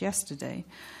speech yesterday,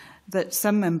 that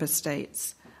some member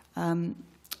states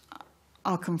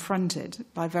are confronted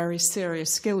by very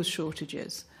serious skills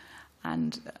shortages,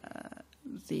 and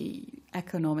the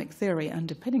economic theory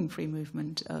underpinning free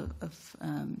movement of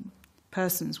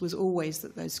persons was always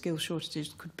that those skill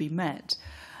shortages could be met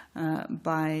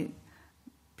by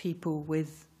people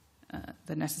with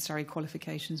the necessary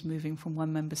qualifications moving from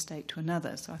one member state to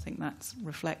another. So I think that's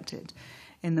reflected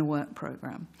in the work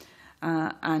programme.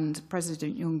 And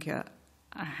President Juncker,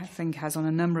 I think, has on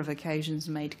a number of occasions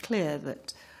made clear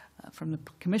that from the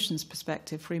Commission's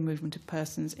perspective, free movement of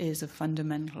persons is a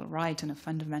fundamental right and a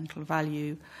fundamental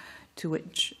value to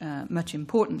which much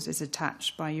importance is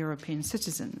attached by European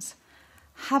citizens.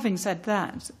 Having said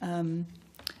that,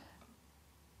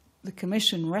 the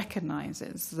Commission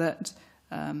recognises that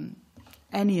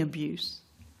any abuse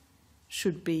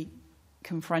should be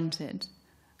confronted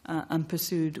and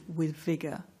pursued with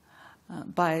vigour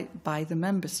by the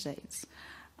Member States.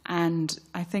 And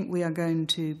I think we are going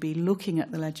to be looking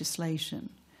at the legislation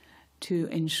to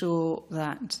ensure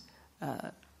that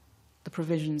the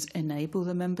provisions enable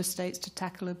the Member States to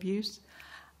tackle abuse,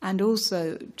 and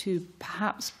also to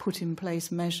perhaps put in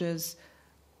place measures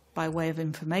by way of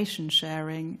information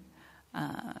sharing,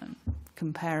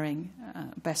 comparing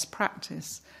best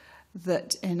practice,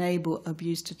 that enable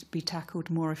abuse to be tackled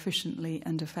more efficiently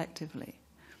and effectively.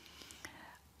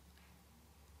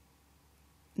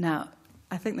 Now,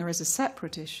 I think there is a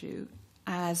separate issue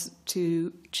as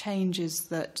to changes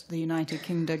that the United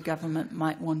Kingdom government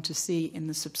might want to see in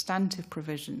the substantive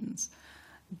provisions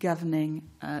governing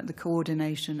the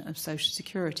coordination of social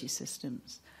security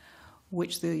systems,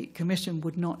 which the Commission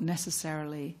would not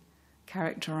necessarily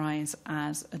characterise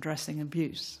as addressing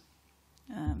abuse.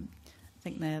 I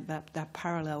think they're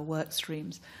parallel work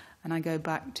streams. And I go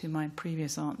back to my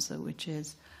previous answer, which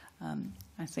is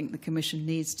I think the Commission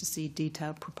needs to see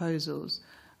detailed proposals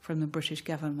from the British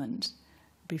government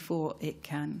before it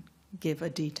can give a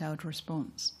detailed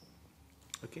response.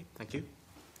 Okay, thank you.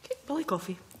 Okay, Billy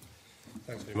Coffey.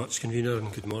 Thanks very much, Convener,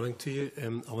 and good morning to you.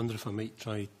 I wonder if I might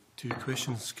try 2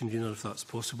 questions, Convener, if that's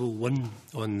possible. One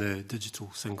on the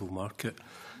digital single market,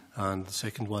 and the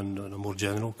second one on a more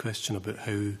general question about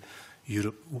how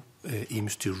Europe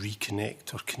aims to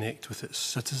reconnect or connect with its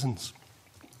citizens.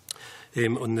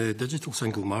 On the digital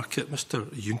single market, Mr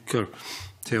Juncker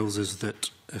tells us that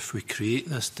if we create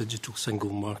this digital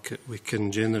single market, we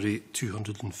can generate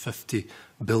 €250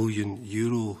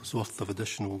 billion worth of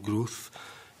additional growth,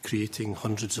 creating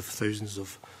hundreds of thousands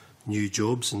of new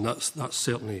jobs. And that's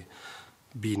certainly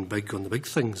being big on the big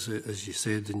things, as you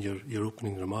said in your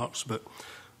opening remarks. But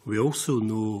we also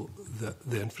know that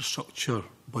the infrastructure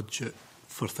budget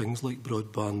for things like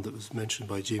broadband that was mentioned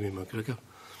by Jamie McGrigor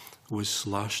was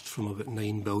slashed from about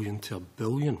 9 billion to £1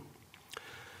 billion.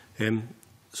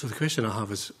 So the question I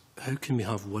have is, how can we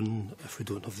have one if we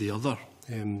don't have the other?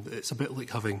 It's a bit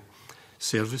like having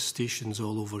service stations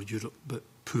all over Europe, but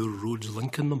poor roads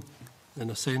linking them, in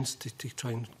a sense, to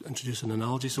try and introduce an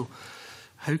analogy. So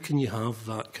how can you have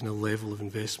that kind of level of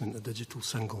investment in the digital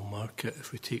single market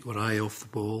if we take our eye off the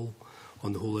ball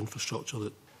on the whole infrastructure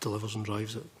that delivers and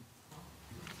drives it?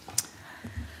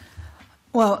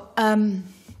 Well,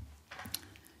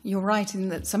 you're right in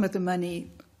that some of the money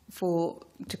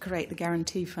to create the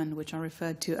guarantee fund, which I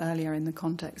referred to earlier in the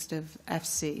context of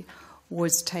FC,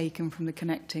 was taken from the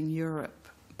Connecting Europe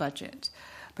budget.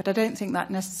 But I don't think that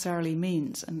necessarily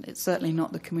means, and it's certainly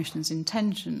not the Commission's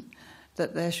intention,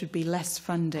 that there should be less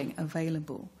funding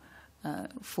available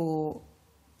for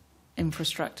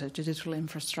infrastructure, digital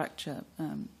infrastructure,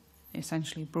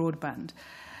 essentially broadband.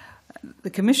 The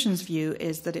Commission's view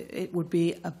is that it would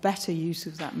be a better use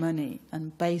of that money,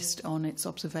 and based on its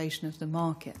observation of the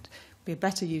market, be a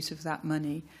better use of that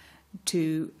money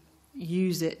to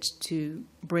use it to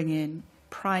bring in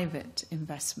private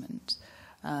investment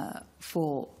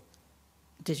for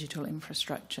digital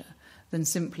infrastructure than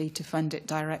simply to fund it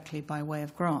directly by way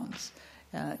of grants.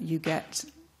 You get,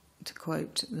 to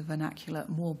quote the vernacular,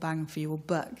 more bang for your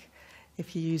buck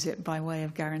if you use it by way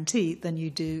of guarantee than you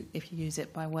do if you use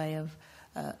it by way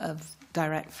of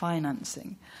direct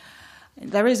financing.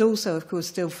 There is also, of course,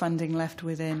 still funding left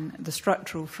within the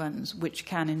structural funds, which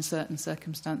can, in certain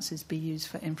circumstances, be used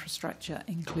for infrastructure,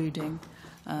 including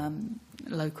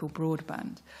local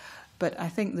broadband. But I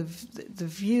think the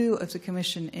view of the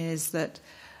Commission is that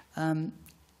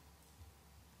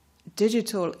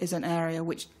digital is an area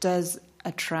which does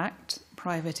attract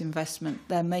private investment.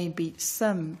 There may be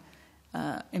some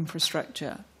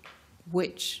infrastructure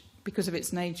which, because of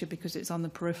its nature, because it's on the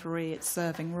periphery, it's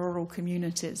serving rural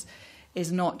communities, is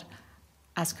not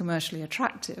as commercially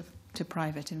attractive to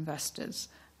private investors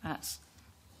as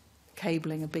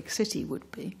cabling a big city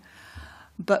would be.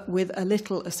 But with a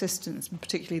little assistance,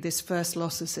 particularly this first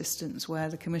loss assistance, where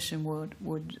the Commission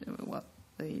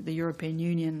the European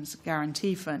Union's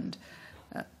guarantee fund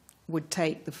would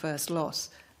take the first loss,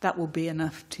 that will be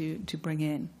enough to bring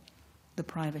in the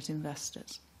private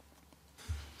investors.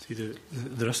 See,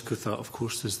 the risk with that, of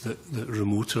course, is that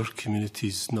remoter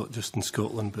communities, not just in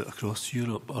Scotland but across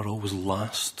Europe, are always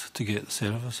last to get the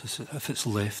service if it's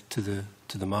left to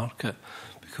the market,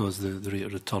 because the rate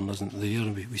of return isn't there.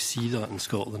 And we see that in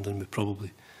Scotland, and we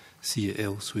probably see it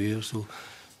elsewhere. So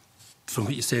from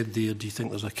what you said there, do you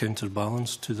think there's a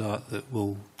counterbalance to that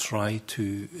will try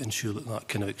to ensure that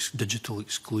kind of digital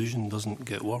exclusion doesn't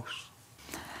get worse?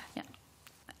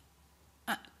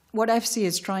 What FC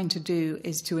is trying to do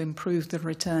is to improve the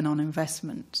return on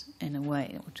investment in a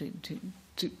way, or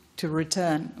to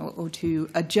return or to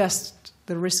adjust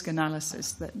the risk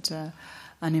analysis that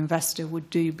an investor would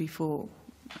do before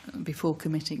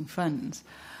committing funds,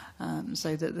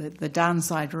 so that the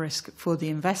downside risk for the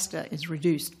investor is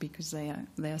reduced, because they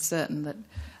are certain that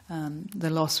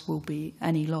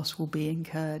any loss will be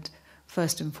incurred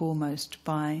first and foremost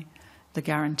by the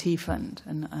guarantee fund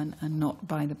and not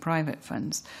by the private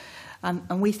funds.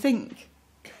 And we think,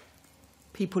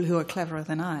 people who are cleverer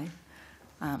than I,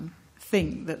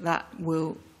 think that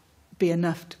will be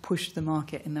enough to push the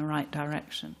market in the right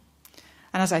direction.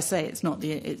 And as I say,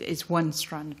 it's one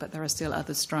strand, but there are still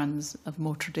other strands of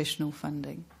more traditional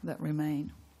funding that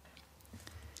remain.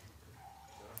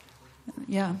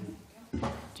 Yeah. Do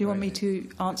you want me to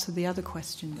answer the other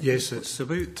question? Yes, it's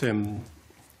about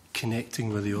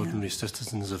connecting with the ordinary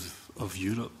citizens of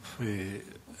Europe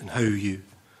and how you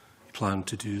plan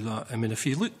to do that. I mean, if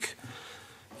you look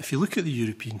at the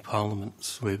European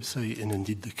Parliament's website, and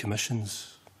indeed the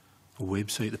Commission's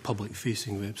website, the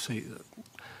public-facing website,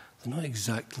 they're not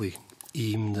exactly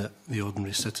aimed at the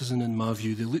ordinary citizen, in my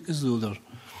view. They look as though they're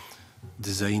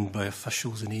designed by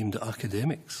officials and aimed at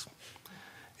academics.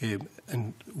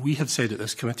 And we have said at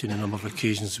this committee on a number of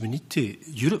occasions,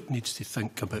 Europe needs to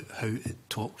think about how it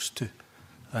talks to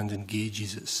and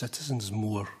engages its citizens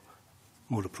more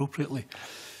appropriately.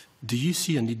 Do you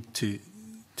see a need to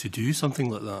do something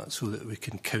like that, so that we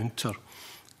can counter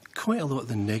quite a lot of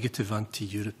the negative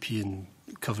anti-European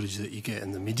coverage that you get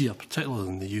in the media, particularly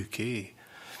in the UK,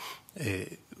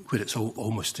 where it's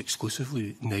almost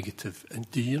exclusively negative? And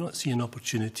do you not see an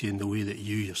opportunity in the way that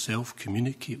you yourself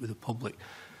communicate with the public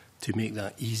to make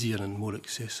that easier and more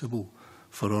accessible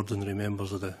for ordinary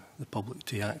members of the public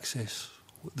to access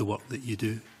the work that you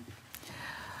do?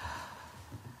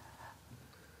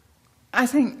 I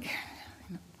think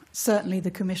certainly the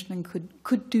Commission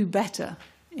could do better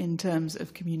in terms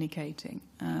of communicating.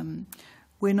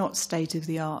 We're not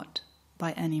state-of-the-art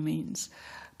by any means,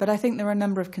 but I think there are a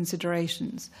number of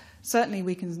considerations. Certainly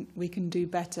we can do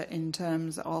better in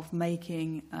terms of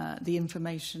making the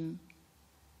information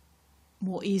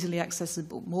more easily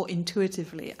accessible, more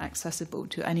intuitively accessible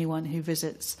to anyone who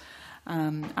visits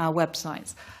our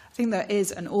websites. I think there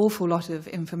is an awful lot of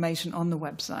information on the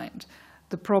website.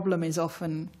 The problem is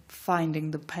often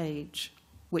finding the page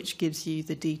which gives you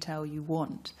the detail you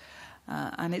want.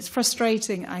 And it's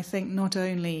frustrating, I think, not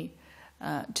only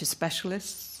to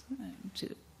specialists,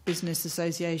 to business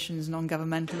associations,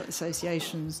 non-governmental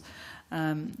associations,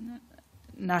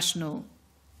 national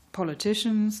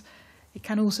politicians. It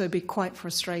can also be quite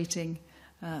frustrating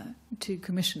to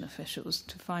Commission officials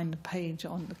to find a page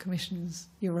on the Commission's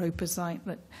Europa site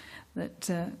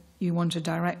that you want to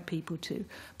direct people to.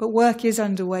 But work is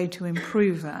underway to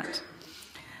improve that.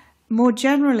 More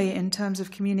generally, in terms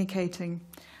of communicating,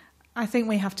 I think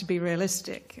we have to be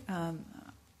realistic.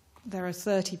 There are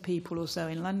 30 people or so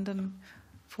in London,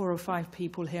 4 or 5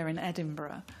 people here in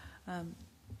Edinburgh.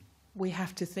 We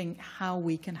have to think how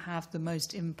we can have the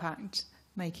most impact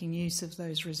making use of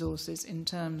those resources in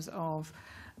terms of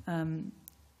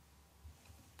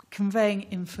conveying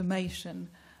information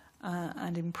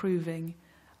and improving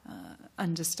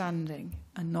understanding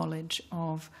and knowledge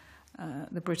of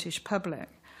the British public.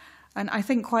 And I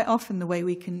think quite often the way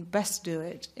we can best do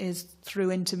it is through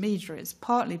intermediaries,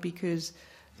 partly because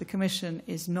the Commission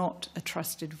is not a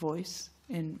trusted voice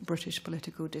in British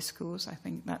political discourse. I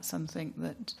think that's something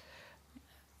that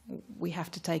we have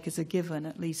to take as a given,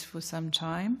 at least for some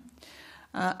time,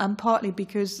 and partly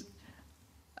because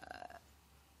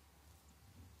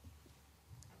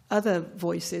other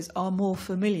voices are more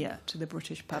familiar to the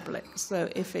British public. So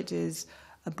if it is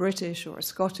a British or a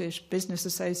Scottish business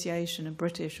association, a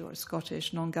British or a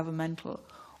Scottish non-governmental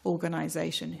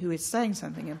organisation who is saying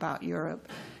something about Europe,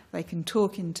 they can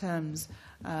talk in terms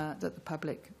that the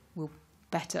public will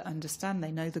better understand.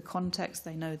 They know the context,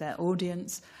 they know their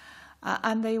audience,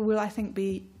 and they will, I think,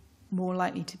 be more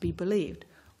likely to be believed.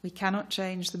 We cannot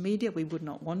change the media. We would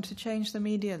not want to change the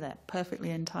media. They're perfectly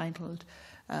entitled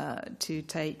to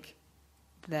take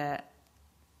their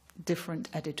different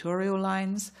editorial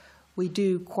lines. We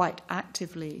do quite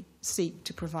actively seek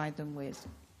to provide them with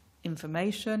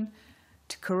information,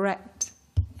 to correct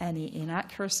any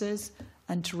inaccuracies,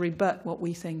 and to rebut what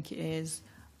we think is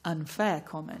unfair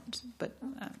comment. But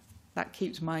that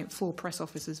keeps my 4 press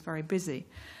officers very busy.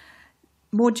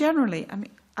 More generally,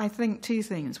 I think 2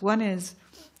 things. One is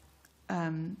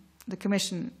the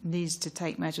Commission needs to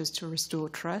take measures to restore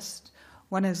trust.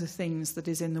 One of the things that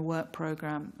is in the work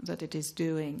programme that it is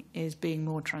doing is being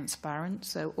more transparent.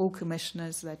 So all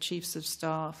commissioners, their chiefs of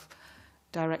staff,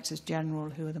 directors general,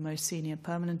 who are the most senior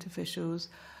permanent officials,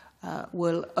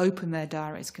 will open their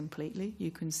diaries completely.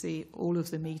 You can see all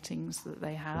of the meetings that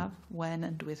they have, when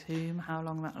and with whom, how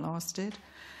long that lasted.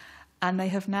 And they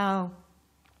have now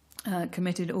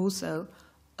committed also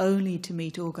only to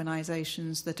meet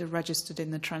organisations that are registered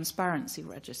in the Transparency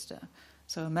Register.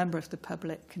 So a member of the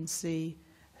public can see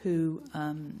who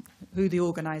the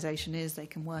organisation is. They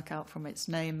can work out from its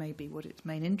name maybe what its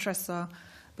main interests are,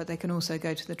 but they can also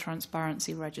go to the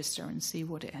Transparency Register and see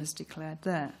what it has declared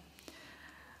there.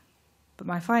 But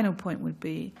my final point would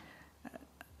be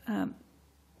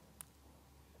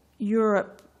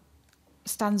Europe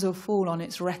stands or falls on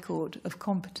its record of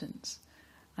competence.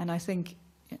 And I think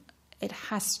it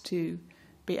has to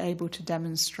be able to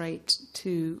demonstrate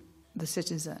to the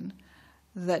citizen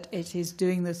that it is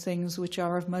doing the things which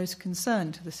are of most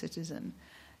concern to the citizen,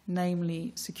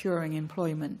 namely securing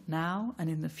employment now and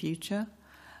in the future,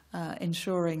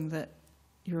 ensuring that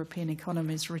European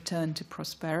economies return to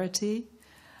prosperity,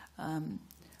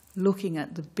 looking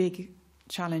at the big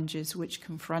challenges which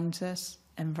confront us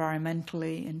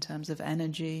environmentally, in terms of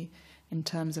energy, in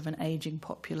terms of an ageing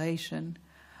population,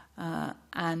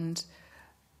 and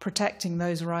protecting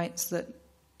those rights that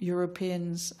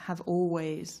Europeans have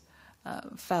always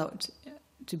felt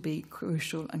to be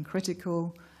crucial and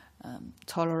critical,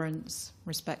 tolerance,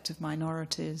 respect of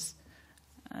minorities,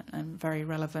 and very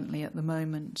relevantly at the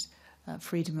moment,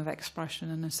 freedom of expression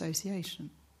and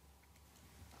association.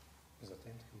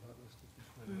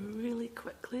 Really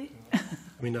quickly.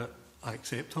 I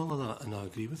accept all of that and I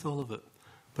agree with all of it,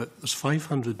 but there's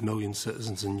 500 million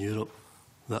citizens in Europe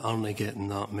that aren't getting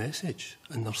that message,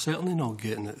 and they're certainly not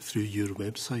getting it through your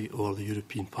website or the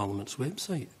European Parliament's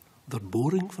website. They're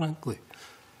boring, frankly.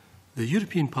 The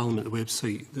European Parliament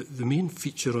website, the main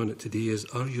feature on it today is,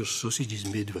 are your sausages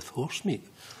made with horse meat?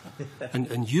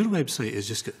 and your website has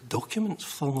just got documents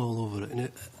flung all over it. And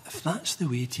if that's the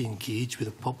way to engage with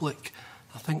the public,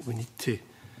 I think we need to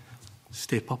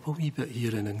step up a wee bit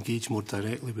here and engage more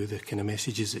directly with the kind of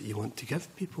messages that you want to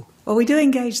give people. Well, we do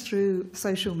engage through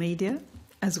social media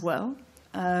as well.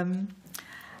 And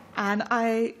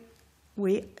I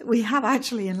We have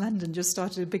actually in London just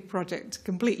started a big project to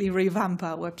completely revamp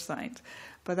our website,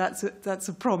 but that's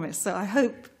a promise. So I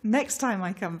hope next time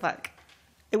I come back,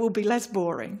 it will be less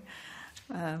boring.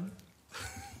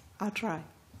 I'll try.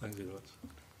 Thank you very much.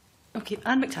 Okay,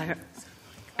 Anne McTaggart.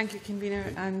 Thank you,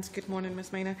 Convener, and good morning,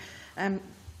 Ms Minor.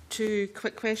 Two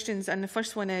quick questions, and the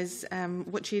first one is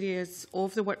which areas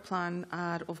of the work plan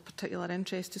are of particular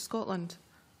interest to Scotland?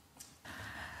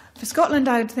 For Scotland,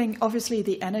 I would think obviously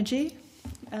the energy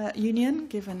union,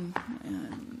 given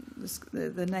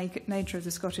the nature of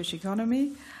the Scottish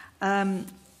economy.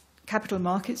 Capital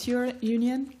Markets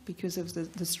Union, because of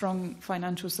the strong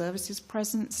financial services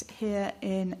presence here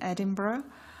in Edinburgh.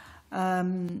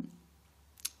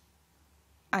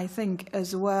 I think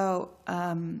as well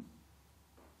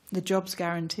the jobs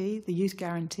guarantee, the youth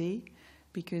guarantee,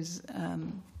 because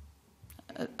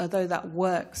although that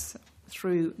works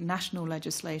through national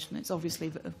legislation, it's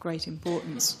obviously of great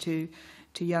importance to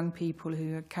young people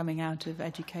who are coming out of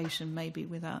education maybe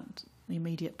without the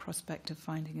immediate prospect of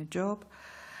finding a job.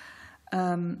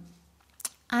 And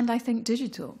I think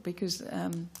digital, because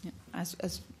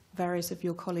as various of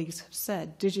your colleagues have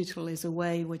said, digital is a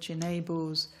way which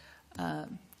enables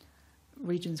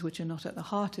regions which are not at the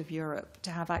heart of Europe to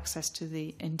have access to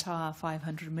the entire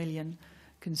 500 million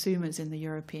consumers in the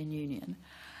European Union.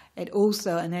 It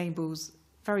also enables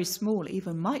very small,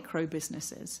 even micro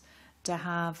businesses, to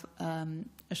have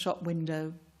a shop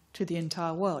window to the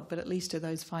entire world, but at least to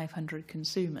those 500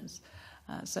 consumers.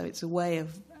 So it's a way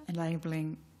of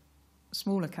enabling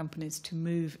smaller companies to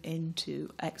move into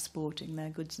exporting their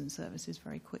goods and services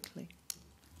very quickly.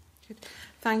 Good.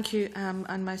 Thank you.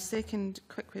 And my second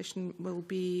quick question will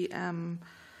be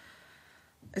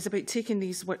is about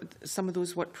taking some of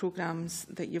those work programmes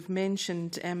that you've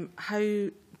mentioned. How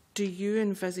do you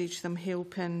envisage them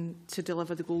helping to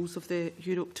deliver the goals of the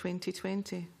Europe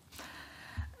 2020?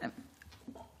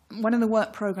 One of the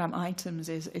work programme items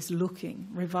is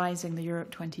revising the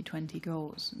Europe 2020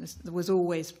 goals. There was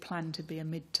always planned to be a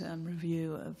mid-term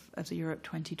review of the Europe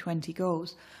 2020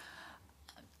 goals.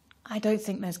 I don't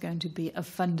think there's going to be a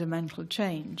fundamental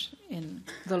change in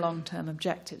the long-term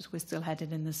objectives. We're still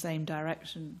headed in the same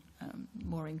direction,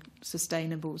 more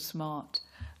sustainable, smart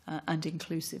and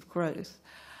inclusive growth.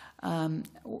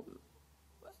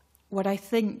 What I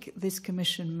think this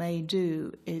Commission may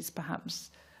do is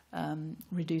perhaps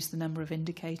reduce the number of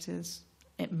indicators.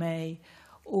 It may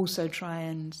also try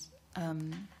and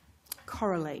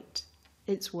correlate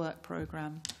its work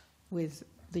programme with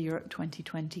the Europe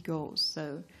 2020 goals.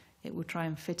 So it will try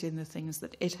and fit in the things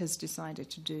that it has decided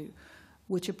to do,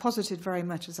 which are posited very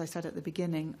much, as I said at the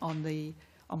beginning,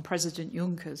 on President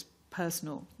Juncker's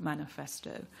personal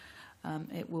manifesto.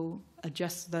 It will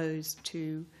adjust those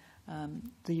to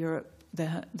the Europe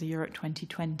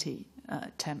 2020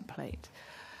 template.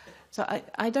 So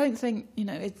I don't think,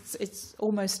 it's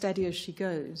almost steady as she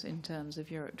goes in terms of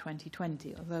Europe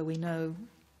 2020, although we know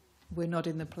we're not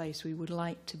in the place we would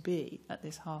like to be at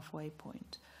this halfway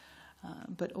point.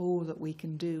 But all that we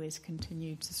can do is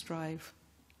continue to strive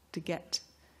to get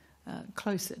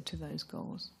closer to those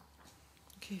goals.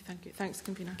 Okay, thank you. Thanks,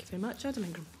 Convener. Thank you very much. Adam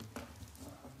Ingram.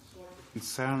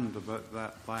 Concerned about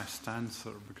that last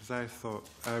answer, because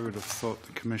I would have thought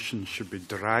the Commission should be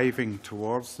driving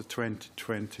towards the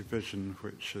 2020 vision,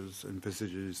 which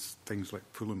envisages things like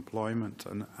full employment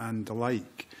and the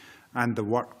like, and the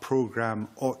work programme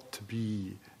ought to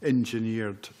be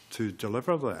engineered to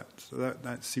deliver that. So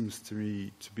that seems to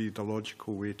me to be the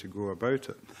logical way to go about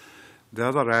it. The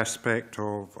other aspect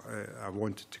I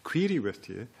wanted to query with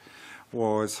you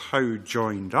was how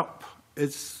joined up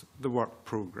is the work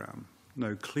programme.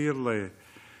 Now, clearly,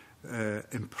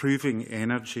 improving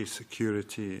energy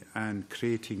security and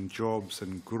creating jobs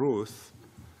and growth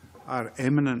are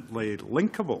eminently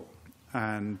linkable,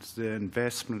 and the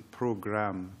investment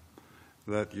programme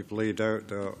that you've laid out,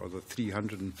 or the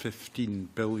 315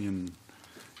 billion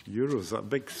euros,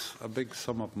 a big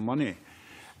sum of money,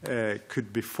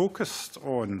 could be focused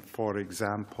on, for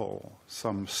example,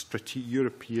 some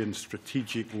European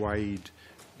strategic-wide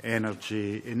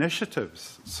energy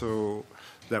initiatives, so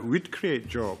that would create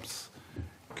jobs.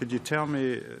 Could you tell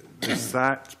me, is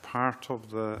that part of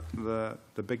the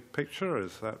big picture?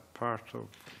 Is that part of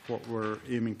what we're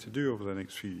aiming to do over the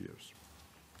next few years?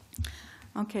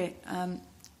 Okay.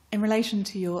 In relation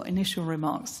to your initial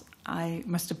remarks, I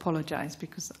must apologise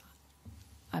because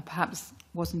I perhaps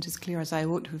wasn't as clear as I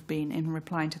ought to have been in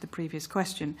replying to the previous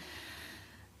question.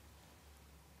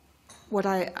 What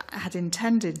I had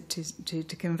intended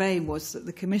to convey was that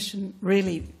the Commission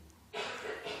really,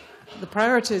 the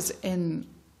priorities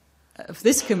of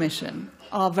this Commission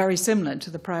are very similar to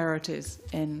the priorities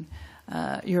in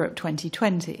Europe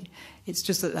 2020. It's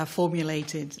just that they're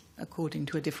formulated according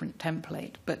to a different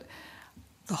template. But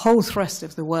the whole thrust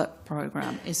of the work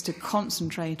programme is to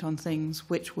concentrate on things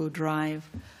which will drive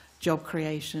job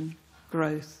creation,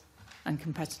 growth and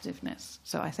competitiveness.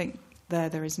 So I think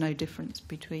there is no difference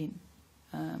between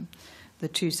the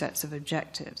two sets of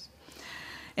objectives.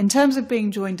 In terms of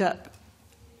being joined up,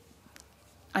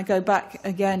 I go back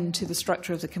again to the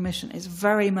structure of the Commission. It's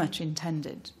very much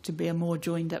intended to be a more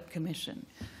joined-up Commission,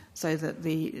 so that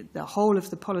the whole of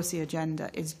the policy agenda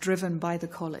is driven by the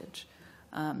College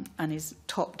and is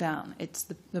top-down. It's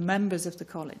the members of the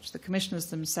College, the Commissioners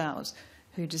themselves,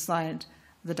 who decide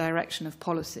the direction of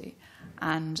policy,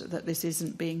 and that this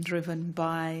isn't being driven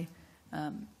by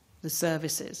the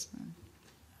services.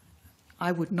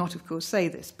 I would not, of course, say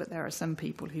this, but there are some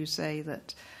people who say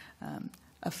that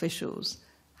officials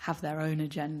have their own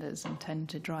agendas and tend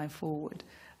to drive forward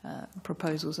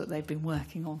proposals that they've been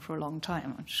working on for a long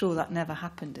time. I'm sure that never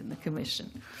happened in the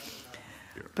Commission,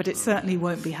 but it certainly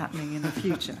won't be happening in the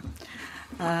future.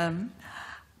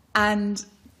 And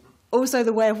also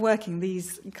the way of working,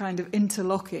 these kind of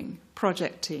interlocking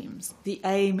project teams, the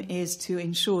aim is to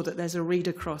ensure that there's a read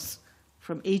across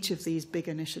from each of these big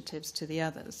initiatives to the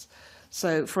others.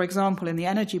 So, for example, in the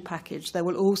energy package, there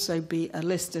will also be a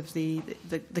list of the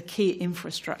key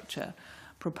infrastructure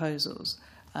proposals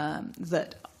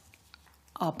that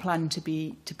are planned to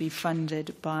be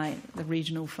funded by the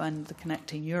regional fund, the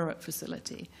Connecting Europe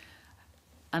facility.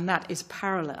 And that is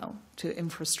parallel to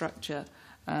infrastructure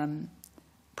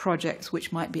projects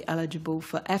which might be eligible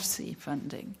for EFSI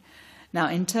funding. Now,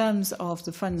 in terms of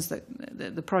the funds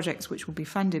the projects which will be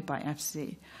funded by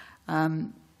EFSI,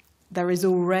 there is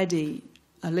already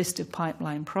a list of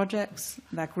pipeline projects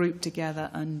that are grouped together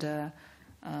under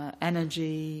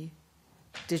energy,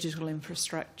 digital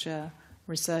infrastructure,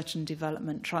 research and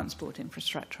development, transport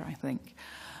infrastructure, I think.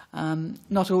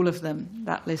 Not all of them.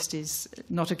 That list is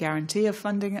not a guarantee of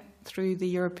funding through the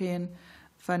European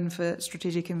Fund for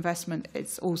Strategic Investment.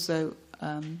 It's also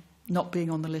not being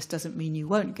on the list doesn't mean you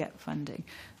won't get funding,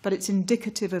 but it's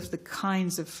indicative of the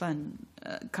kinds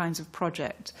of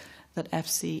project that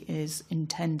EFSI is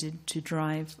intended to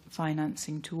drive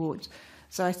financing towards.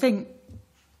 So I think,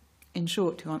 in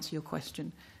short, to answer your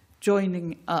question,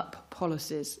 joining up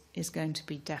policies is going to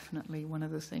be definitely one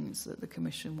of the things that the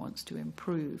Commission wants to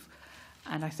improve.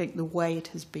 And I think the way it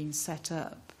has been set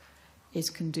up is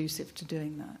conducive to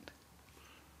doing that.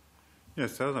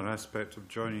 Yes, the other aspect of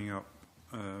joining up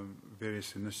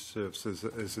various initiatives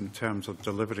is in terms of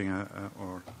delivering a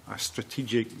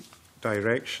strategic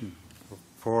direction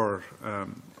for,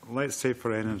 let's say,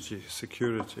 for energy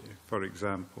security, for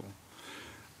example.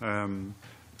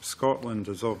 Scotland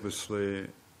is obviously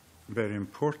very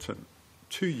important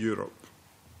to Europe,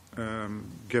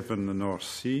 given the North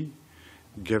Sea,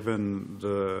 given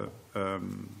the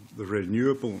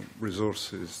renewable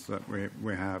resources that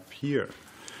we have here.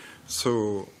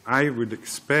 So I would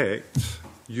expect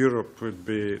Europe would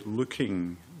be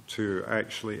looking to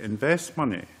actually invest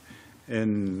money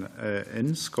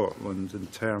in Scotland in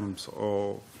terms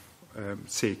of,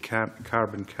 say,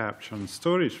 carbon capture and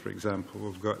storage, for example.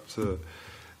 We've got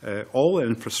all the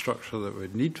infrastructure that we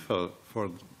need for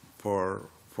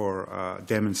a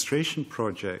demonstration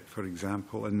project, for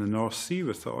example, in the North Sea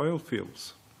with the oil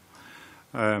fields.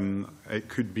 It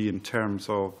could be in terms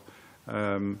of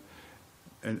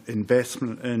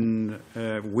investment in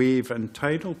wave and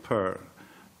tidal power.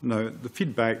 Now, the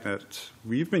feedback that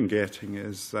we've been getting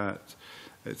is that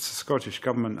the Scottish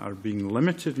Government are being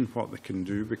limited in what they can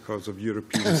do because of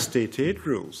European state aid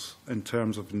rules in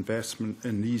terms of investment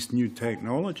in these new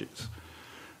technologies.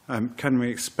 Can we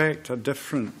expect a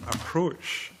different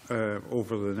approach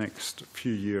over the next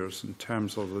few years in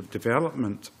terms of the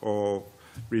development of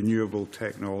renewable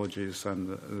technologies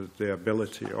and the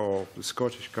ability of the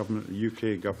Scottish Government, the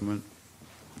UK Government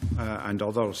and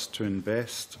others to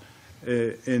invest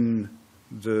in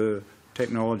the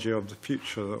technology of the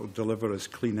future that will deliver us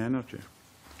clean energy?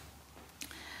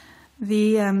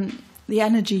 The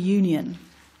Energy Union,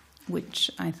 which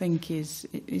I think is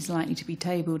likely to be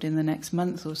tabled in the next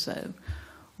month or so,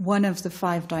 one of the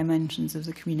 5 dimensions of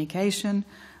the communication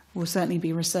will certainly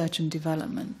be research and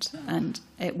development, and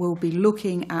it will be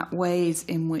looking at ways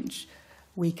in which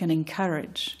we can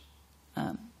encourage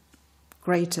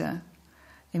greater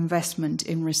investment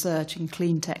in research in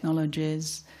clean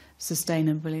technologies,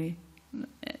 sustainable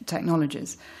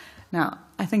technologies. Now,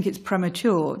 I think it's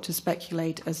premature to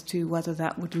speculate as to whether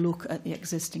that would look at the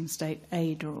existing state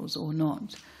aid rules or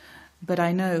not, but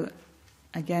I know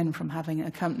again from having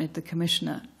accompanied the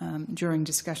Commissioner during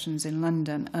discussions in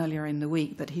London earlier in the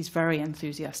week, that he's very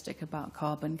enthusiastic about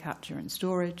carbon capture and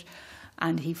storage,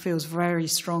 and he feels very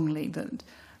strongly that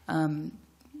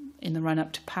in the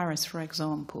run-up to Paris, for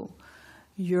example,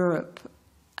 Europe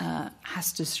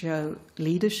has to show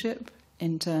leadership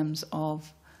in terms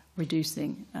of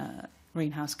reducing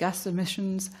greenhouse gas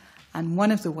emissions, and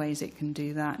one of the ways it can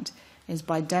do that is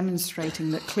by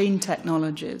demonstrating that clean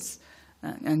technologies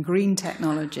and green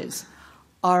technologies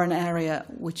are an area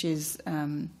which is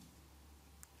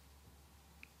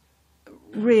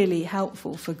really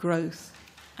helpful for growth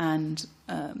and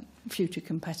future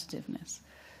competitiveness.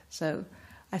 So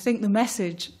I think the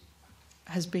message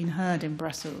has been heard in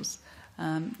Brussels.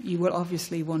 You will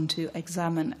obviously want to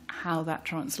examine how that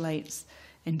translates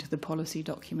into the policy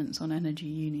documents on energy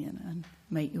union and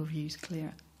make your views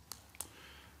clear.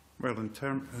 Well,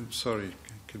 sorry,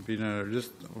 Convener,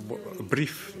 just a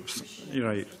brief, you're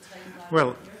right.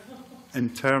 Well, in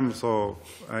terms of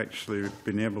actually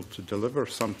being able to deliver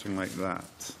something like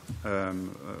that,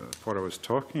 what I was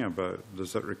talking about,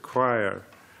 does it require,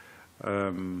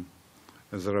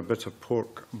 is there a bit of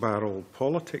pork barrel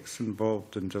politics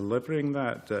involved in delivering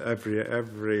that? That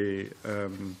every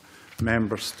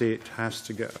member state has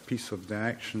to get a piece of the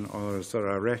action, or is there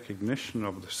a recognition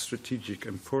of the strategic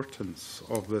importance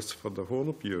of this for the whole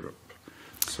of Europe?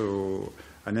 So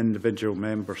an individual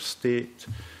member state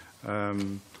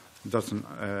doesn't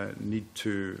need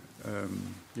to,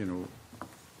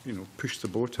 push the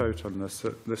boat out on this.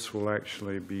 This will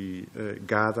actually be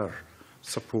gather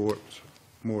support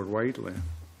more widely.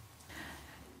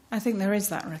 I think there is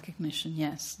that recognition,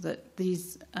 yes, that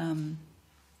these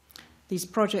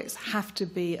projects have to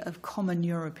be of common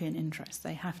European interest.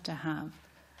 They have to have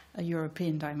a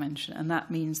European dimension, and that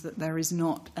means that there is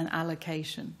not an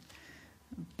allocation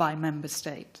by member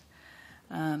state.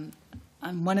 And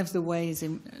one of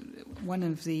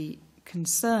the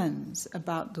concerns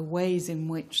about the ways in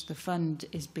which the fund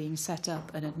is being set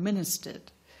up and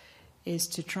administered is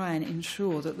to try and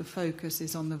ensure that the focus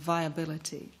is on the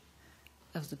viability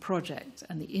of the project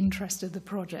and the interest of the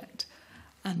project,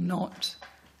 and not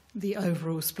the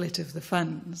overall split of the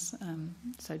funds.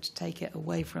 So to take it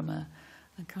away from a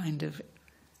kind of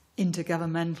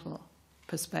intergovernmental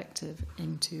perspective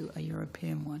into a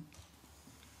European one.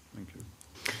 Thank you.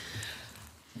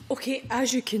 Okay,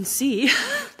 as you can see,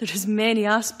 there is many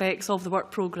aspects of the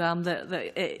work programme that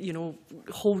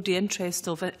hold the interest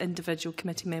of individual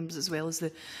committee members as well as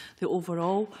the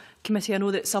overall committee. I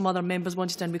know that some other members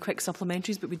wanted to be quick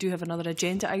supplementaries, but we do have another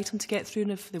agenda item to get through,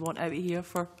 and if they want out of here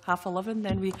for 11:30,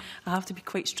 then I have to be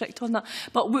quite strict on that.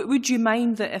 But would you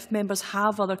mind that if members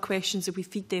have other questions, if we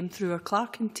feed them through our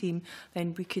clerking team,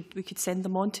 then we could send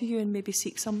them on to you and maybe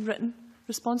seek some written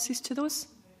responses to those?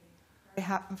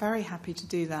 Very happy to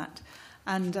do that.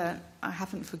 And I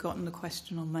haven't forgotten the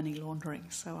question on money laundering,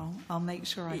 so I'll make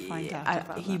sure I find out about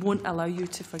that. He won't allow you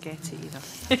to forget it either.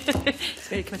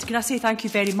 Very committed. Can I say thank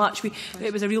you very much?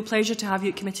 It was a real pleasure to have you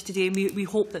at committee today, and we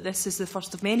hope that this is the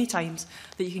first of many times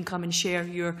that you can come and share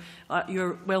your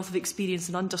wealth of experience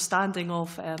and understanding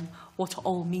of what it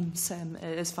all means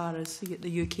as far as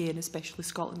the UK and especially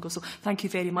Scotland goes. So thank you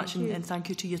very much, and thank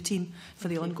you to your team for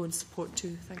the ongoing support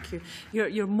too. Thank you.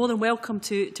 You're more than welcome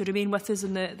to remain with us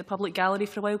in the public gallery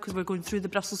for a while, because we're going through the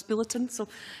Brussels Bulletin. So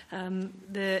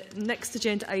the next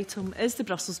agenda item is the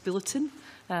Brussels Bulletin.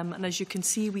 And as you can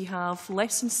see, we have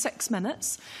less than 6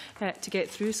 minutes to get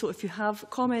through. So if you have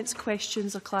comments,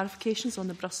 questions or clarifications on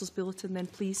the Brussels Bulletin, then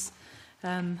please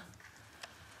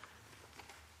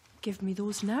give me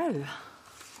those now.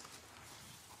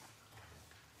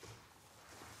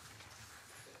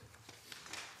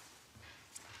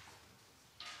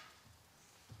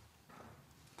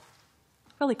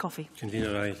 Billy Coffey.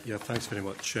 Convener, yeah, thanks very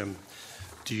much.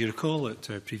 Do you recall at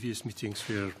previous meetings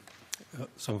where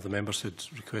some of the members had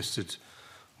requested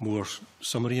more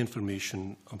summary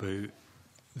information about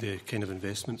the kind of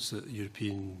investments that the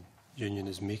European Union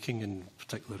is making in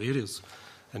particular areas,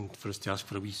 and for us to ask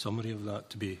for a wee summary of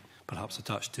that to be perhaps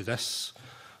attached to this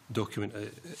document?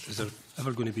 Is there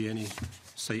ever going to be any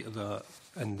sight of that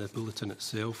in the bulletin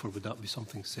itself, or would that be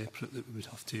something separate that we would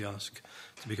have to ask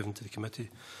to be given to the committee?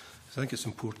 I think it's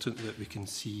important that we can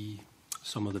see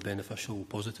some of the beneficial,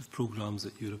 positive programmes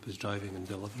that Europe is driving and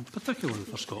delivering, particularly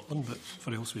for Scotland, but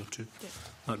for elsewhere too. Yeah.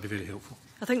 That would be very helpful.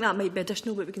 I think that might be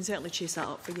additional, but we can certainly chase that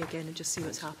up for you again and just see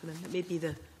what's happening. It may be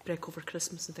the break over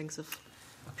Christmas and things have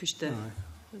pushed the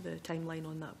timeline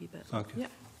on that a wee bit. Thank you. Yeah,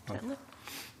 certainly.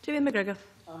 Jamie McGregor.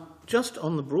 Just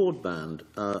on the broadband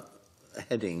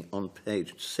heading on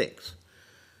page 6,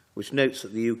 which notes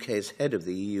that the UK is ahead of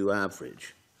the EU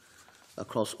average,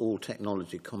 across all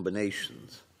technology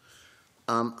combinations.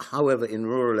 However, in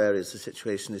rural areas, the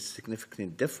situation is significantly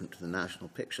different to the national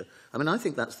picture. I mean, I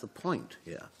think that's the point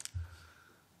here.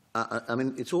 I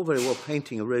mean, it's all very well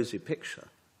painting a rosy picture,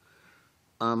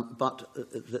 but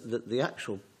the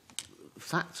actual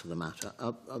facts of the matter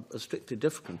are strictly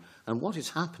different. And what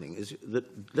is happening is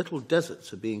that little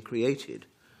deserts are being created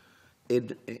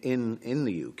in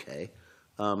the UK,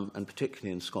 and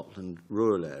particularly in Scotland,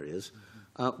 rural areas,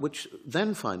 which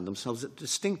then find themselves at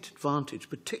distinct advantage,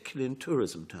 particularly in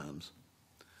tourism terms.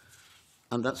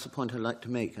 And that's the point I'd like to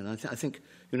make. And I think,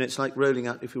 you know, it's like rolling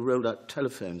out, if you rolled out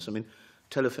telephones. I mean,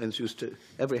 telephones used to,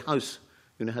 every house,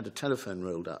 you know, had a telephone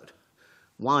rolled out.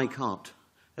 Why can't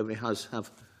every house have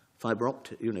fibre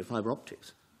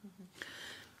optics?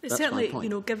 It's certainly, you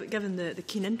know, given the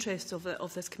keen interest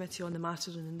of this committee on the matter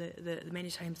and the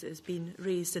many times it has been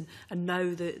raised, and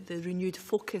now the renewed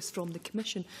focus from the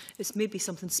Commission, it's maybe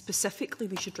something specifically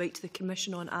we should write to the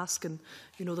Commission on, asking,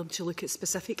 you know, them to look at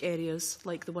specific areas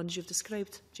like the ones you've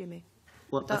described, Jamie.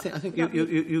 Well, I think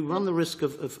you run the risk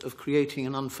of creating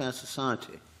an unfair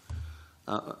society,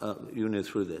 you know,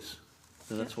 through this.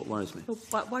 So that's what worries me. Well,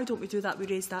 why don't we do that? We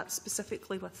raise that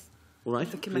specifically with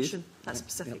the Commission, that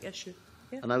specific issue.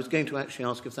 Yeah. And I was going to actually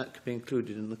ask if that could be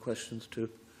included in the questions to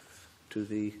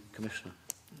the Commissioner.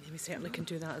 We certainly can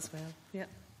do that as well. Yeah.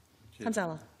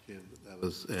 Hanzala. Yeah, that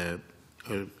was a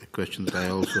question that I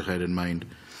also had in mind.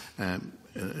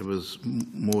 It was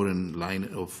more in line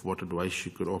of what advice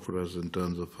you could offer us in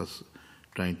terms of us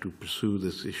trying to pursue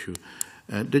this issue.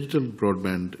 Digital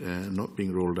broadband not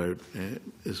being rolled out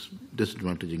is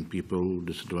disadvantaging people,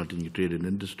 disadvantaging trade and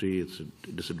industry, it's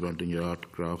disadvantaging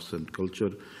art, crafts and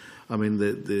culture. I mean,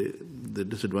 the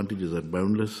disadvantages are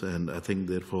boundless, and I think,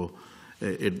 therefore,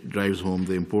 it drives home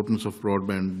the importance of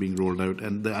broadband being rolled out.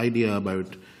 And the idea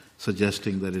about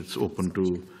suggesting that it's open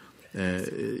to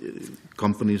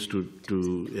companies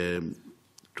to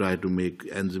try to make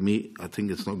ends meet, I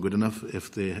think it's not good enough.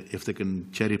 If they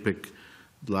can cherry-pick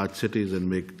large cities and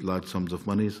make large sums of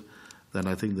monies, then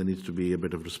I think there needs to be a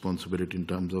bit of responsibility in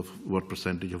terms of what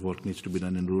percentage of work needs to be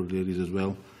done in rural areas as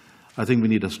well. I think we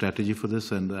need a strategy for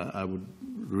this, and I would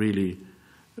really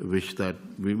wish that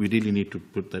we really need to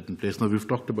put that in place. Now, we've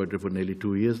talked about it for nearly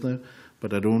 2 years now,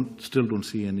 but I still don't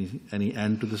see any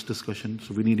end to this discussion,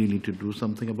 so we really need to do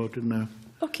something about it now.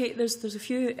 Okay, there's a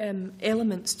few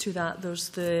elements to that. There's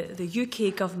the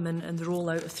UK government and the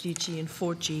rollout of 3G and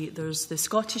 4G. There's the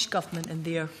Scottish government and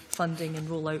their funding and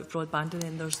rollout of broadband, and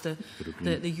then there's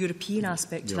the European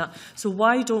aspect to that. So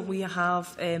why don't we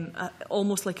have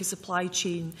almost like a supply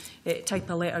chain type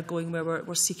of letter going, where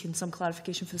we're seeking some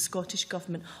clarification for the Scottish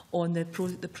government on the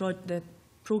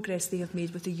progress they have made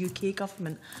with the UK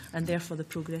government, and therefore the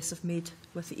progress they've made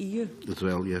with the EU? As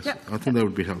well, yes. Yep. I think that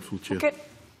would be helpful, Chair.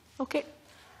 Okay.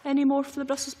 Any more for the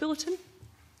Brussels Bulletin?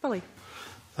 Billy.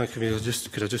 Thank you, Mayor.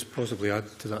 Could I just possibly add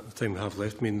to that in the time we have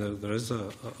left? I mean, there is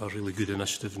a really good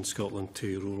initiative in Scotland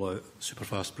to roll out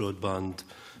superfast broadband,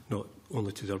 not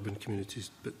only to the urban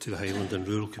communities, but to the Highland and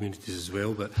rural communities as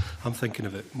well. But I'm thinking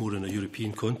of it more in a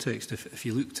European context. If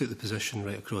you looked at the position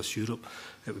right across Europe,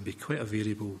 it would be quite a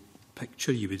variable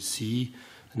picture you would see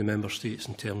in the member states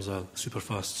in terms of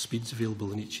super-fast speeds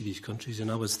available in each of these countries. And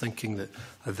I was thinking that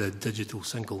the digital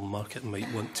single market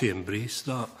might want to embrace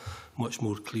that much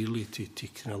more clearly to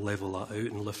kind of level that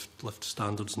out and lift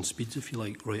standards and speeds, if you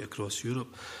like, right across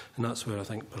Europe. And that's where I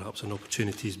think perhaps an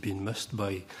opportunity has been missed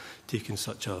by taking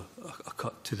such a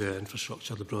cut to the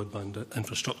infrastructure, the broadband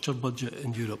infrastructure budget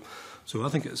in Europe. So I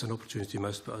think it's an opportunity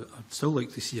missed, but I'd still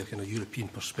like to see a kind of European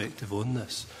perspective on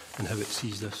this and how it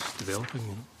sees this developing. You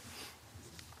know.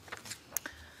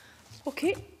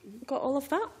 Okay, got all of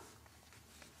that?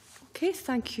 Okay,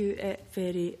 thank you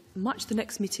very much. The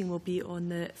next meeting will be on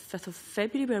the 5th of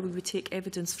February, where we will take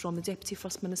evidence from the Deputy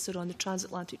First Minister on the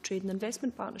Transatlantic Trade and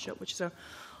Investment Partnership, which is our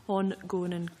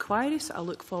ongoing inquiry. So I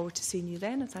look forward to seeing you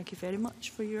then, and thank you very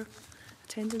much for your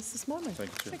attendance this morning.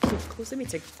 Thank you. Thank you. Close the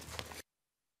meeting.